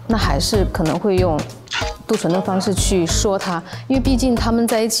那还是可能会用杜淳的方式去说她，因为毕竟他们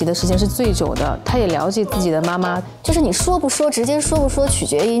在一起的时间是最久的，她也了解自己的妈妈。就是你说不说，直接说不说，取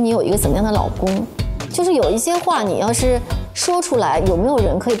决于你有一个怎么样的老公。就是有一些话，你要是说出来，有没有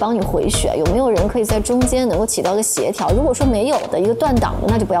人可以帮你回血？有没有人可以在中间能够起到一个协调？如果说没有的，一个断档的，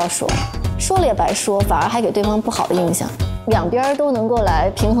那就不要说，说了也白说，反而还给对方不好的印象。两边都能够来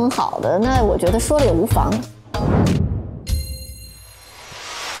平衡好的，那我觉得说了也无妨。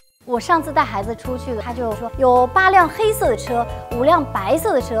我上次带孩子出去，他就说有8辆黑色的车，5辆白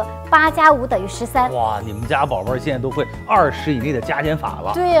色的车，8加5等于13。哇，你们家宝贝现在都会20以内的加减法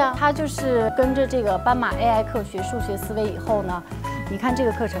了。对呀，他就是跟着这个斑马 AI 课学数学思维以后呢，你看这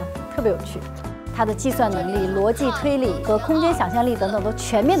个课程特别有趣，他的计算能力、逻辑推理和空间想象力等等都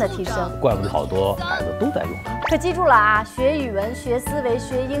全面的提升。怪不得好多孩子都在用它。可记住了啊，学语文、学思维、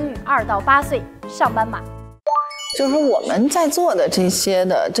学英语，2到8岁上斑马。就是说我们在座的这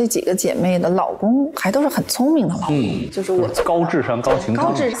几个姐妹的老公还都是很聪明的老公，就是我高智商、高情商、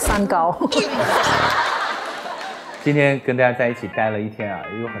高智3高。今天跟大家在一起待了1天啊，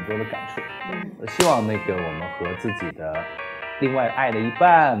也有很多的感触。我希望我们和自己的另外爱的一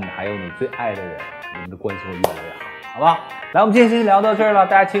半，还有你最爱的人，你们的关系会越来越好，好不好？来，我们今天先聊到这儿了，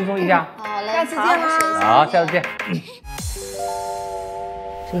大家轻松一下。好嘞，下次见啦。好，下次见。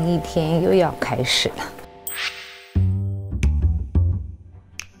这一天又要开始了。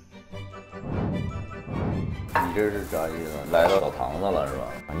你这是啥意思？来到澡堂子了是吧？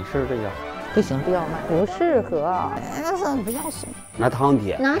你试试这个。不行，不要买，不适合。不要什么？拿汤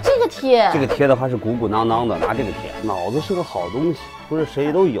贴，拿这个贴。这个贴的话是鼓鼓囊囊的，拿这个贴。脑子是个好东西，不是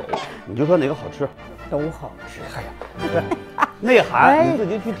谁都有。你就说哪个好吃，都好吃。哎呀，内涵你自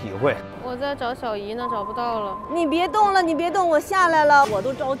己去体会。我在找小姨呢，找不到了。你别动了，你别动，我下来了，我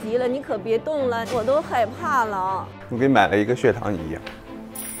都着急了，你可别动了，我都害怕了。我给买了一个血糖仪。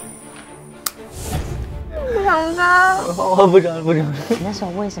不想干。我不整。你那时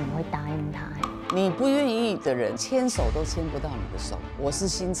候为什么会答应他呀？你不愿意的人，牵手都牵不到你的手，我是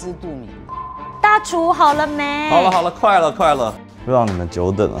心知肚明的。大厨好了没？好了，快了，让你们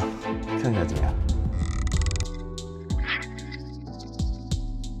久等了，看起来怎么样？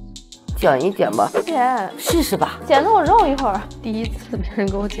剪一剪吧，姐试试吧，剪得我肉一会儿。第一次别人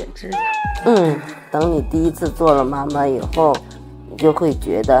给我剪指甲。等你第一次做了妈妈以后，你就会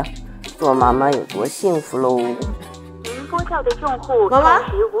觉得做妈妈有多幸福喽！您拨叫的用户暂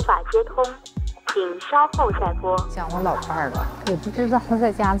时无法接通，请稍后再拨。想我老伴儿了，也不知道他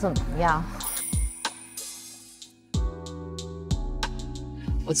在家怎么样。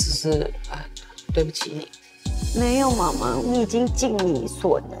我只是对不起你。没有妈妈，你已经尽你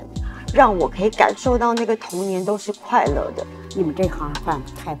所能，让我可以感受到那个童年都是快乐的。你们这行饭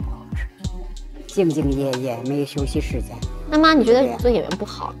太不好吃，兢兢业业，没有休息时间。那妈，你觉得做演员不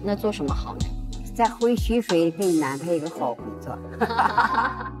好，那做什么好呢？再回徐水给你安排一个好工作。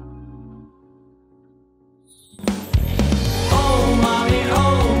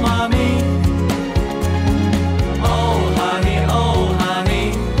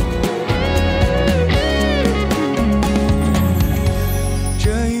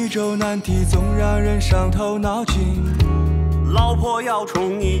这宇宙难题总让人伤透脑筋。老婆要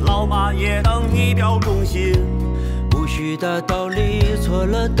宠你，老妈也当你表忠心。无需大道理，错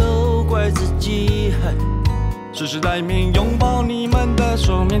了都怪自己。世世代民拥抱你们的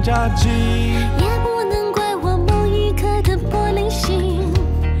双面夹击，也不能怪我某一刻的玻璃心，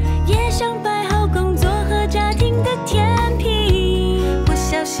也想摆好工作和家庭的天平，不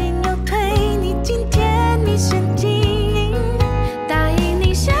小心又推你进甜蜜陷阱，答应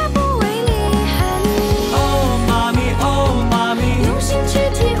你下不为遗憾。Oh mommy, oh mommy， 用心去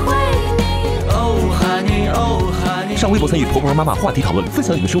体会你。Oh honey, oh honey。上微博参与婆婆和妈妈话题讨论，分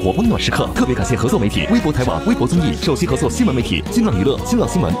享你的生活温暖时刻。特别感谢合作媒体微博台网、微博综艺，首席合作新闻媒体新浪娱乐、新浪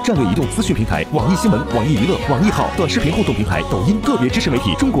新闻、战略移动资讯平台网易新闻、网易娱乐、网易号短视频互动平台抖音，特别支持媒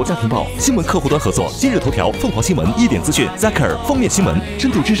体中国家庭报新闻客户端合作，今日头条、凤凰新闻、一点资讯、Zacker 封面新闻，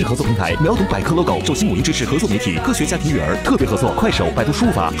深度知识合作平台秒懂百科 logo， 首席母婴知识合作媒体科学家庭育儿特别合作，快手、百度输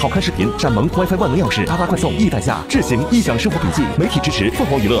入法、好看视频、闪萌 WiFi 万能钥匙、88快送、易代驾、智行、易享生活笔记，媒体支持凤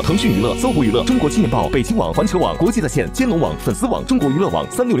凰娱乐、腾讯娱乐、搜狐娱乐、中国青年报、北京网、环球网、国际在线、兼龙网、粉丝网、中国娱乐网、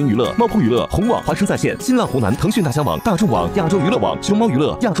360娱乐、猫扑娱乐、红网、华声在线、新浪湖南、腾讯大疆网、大众网、亚洲娱乐网、熊猫娱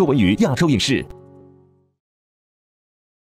乐、亚洲文娱、亚洲影视。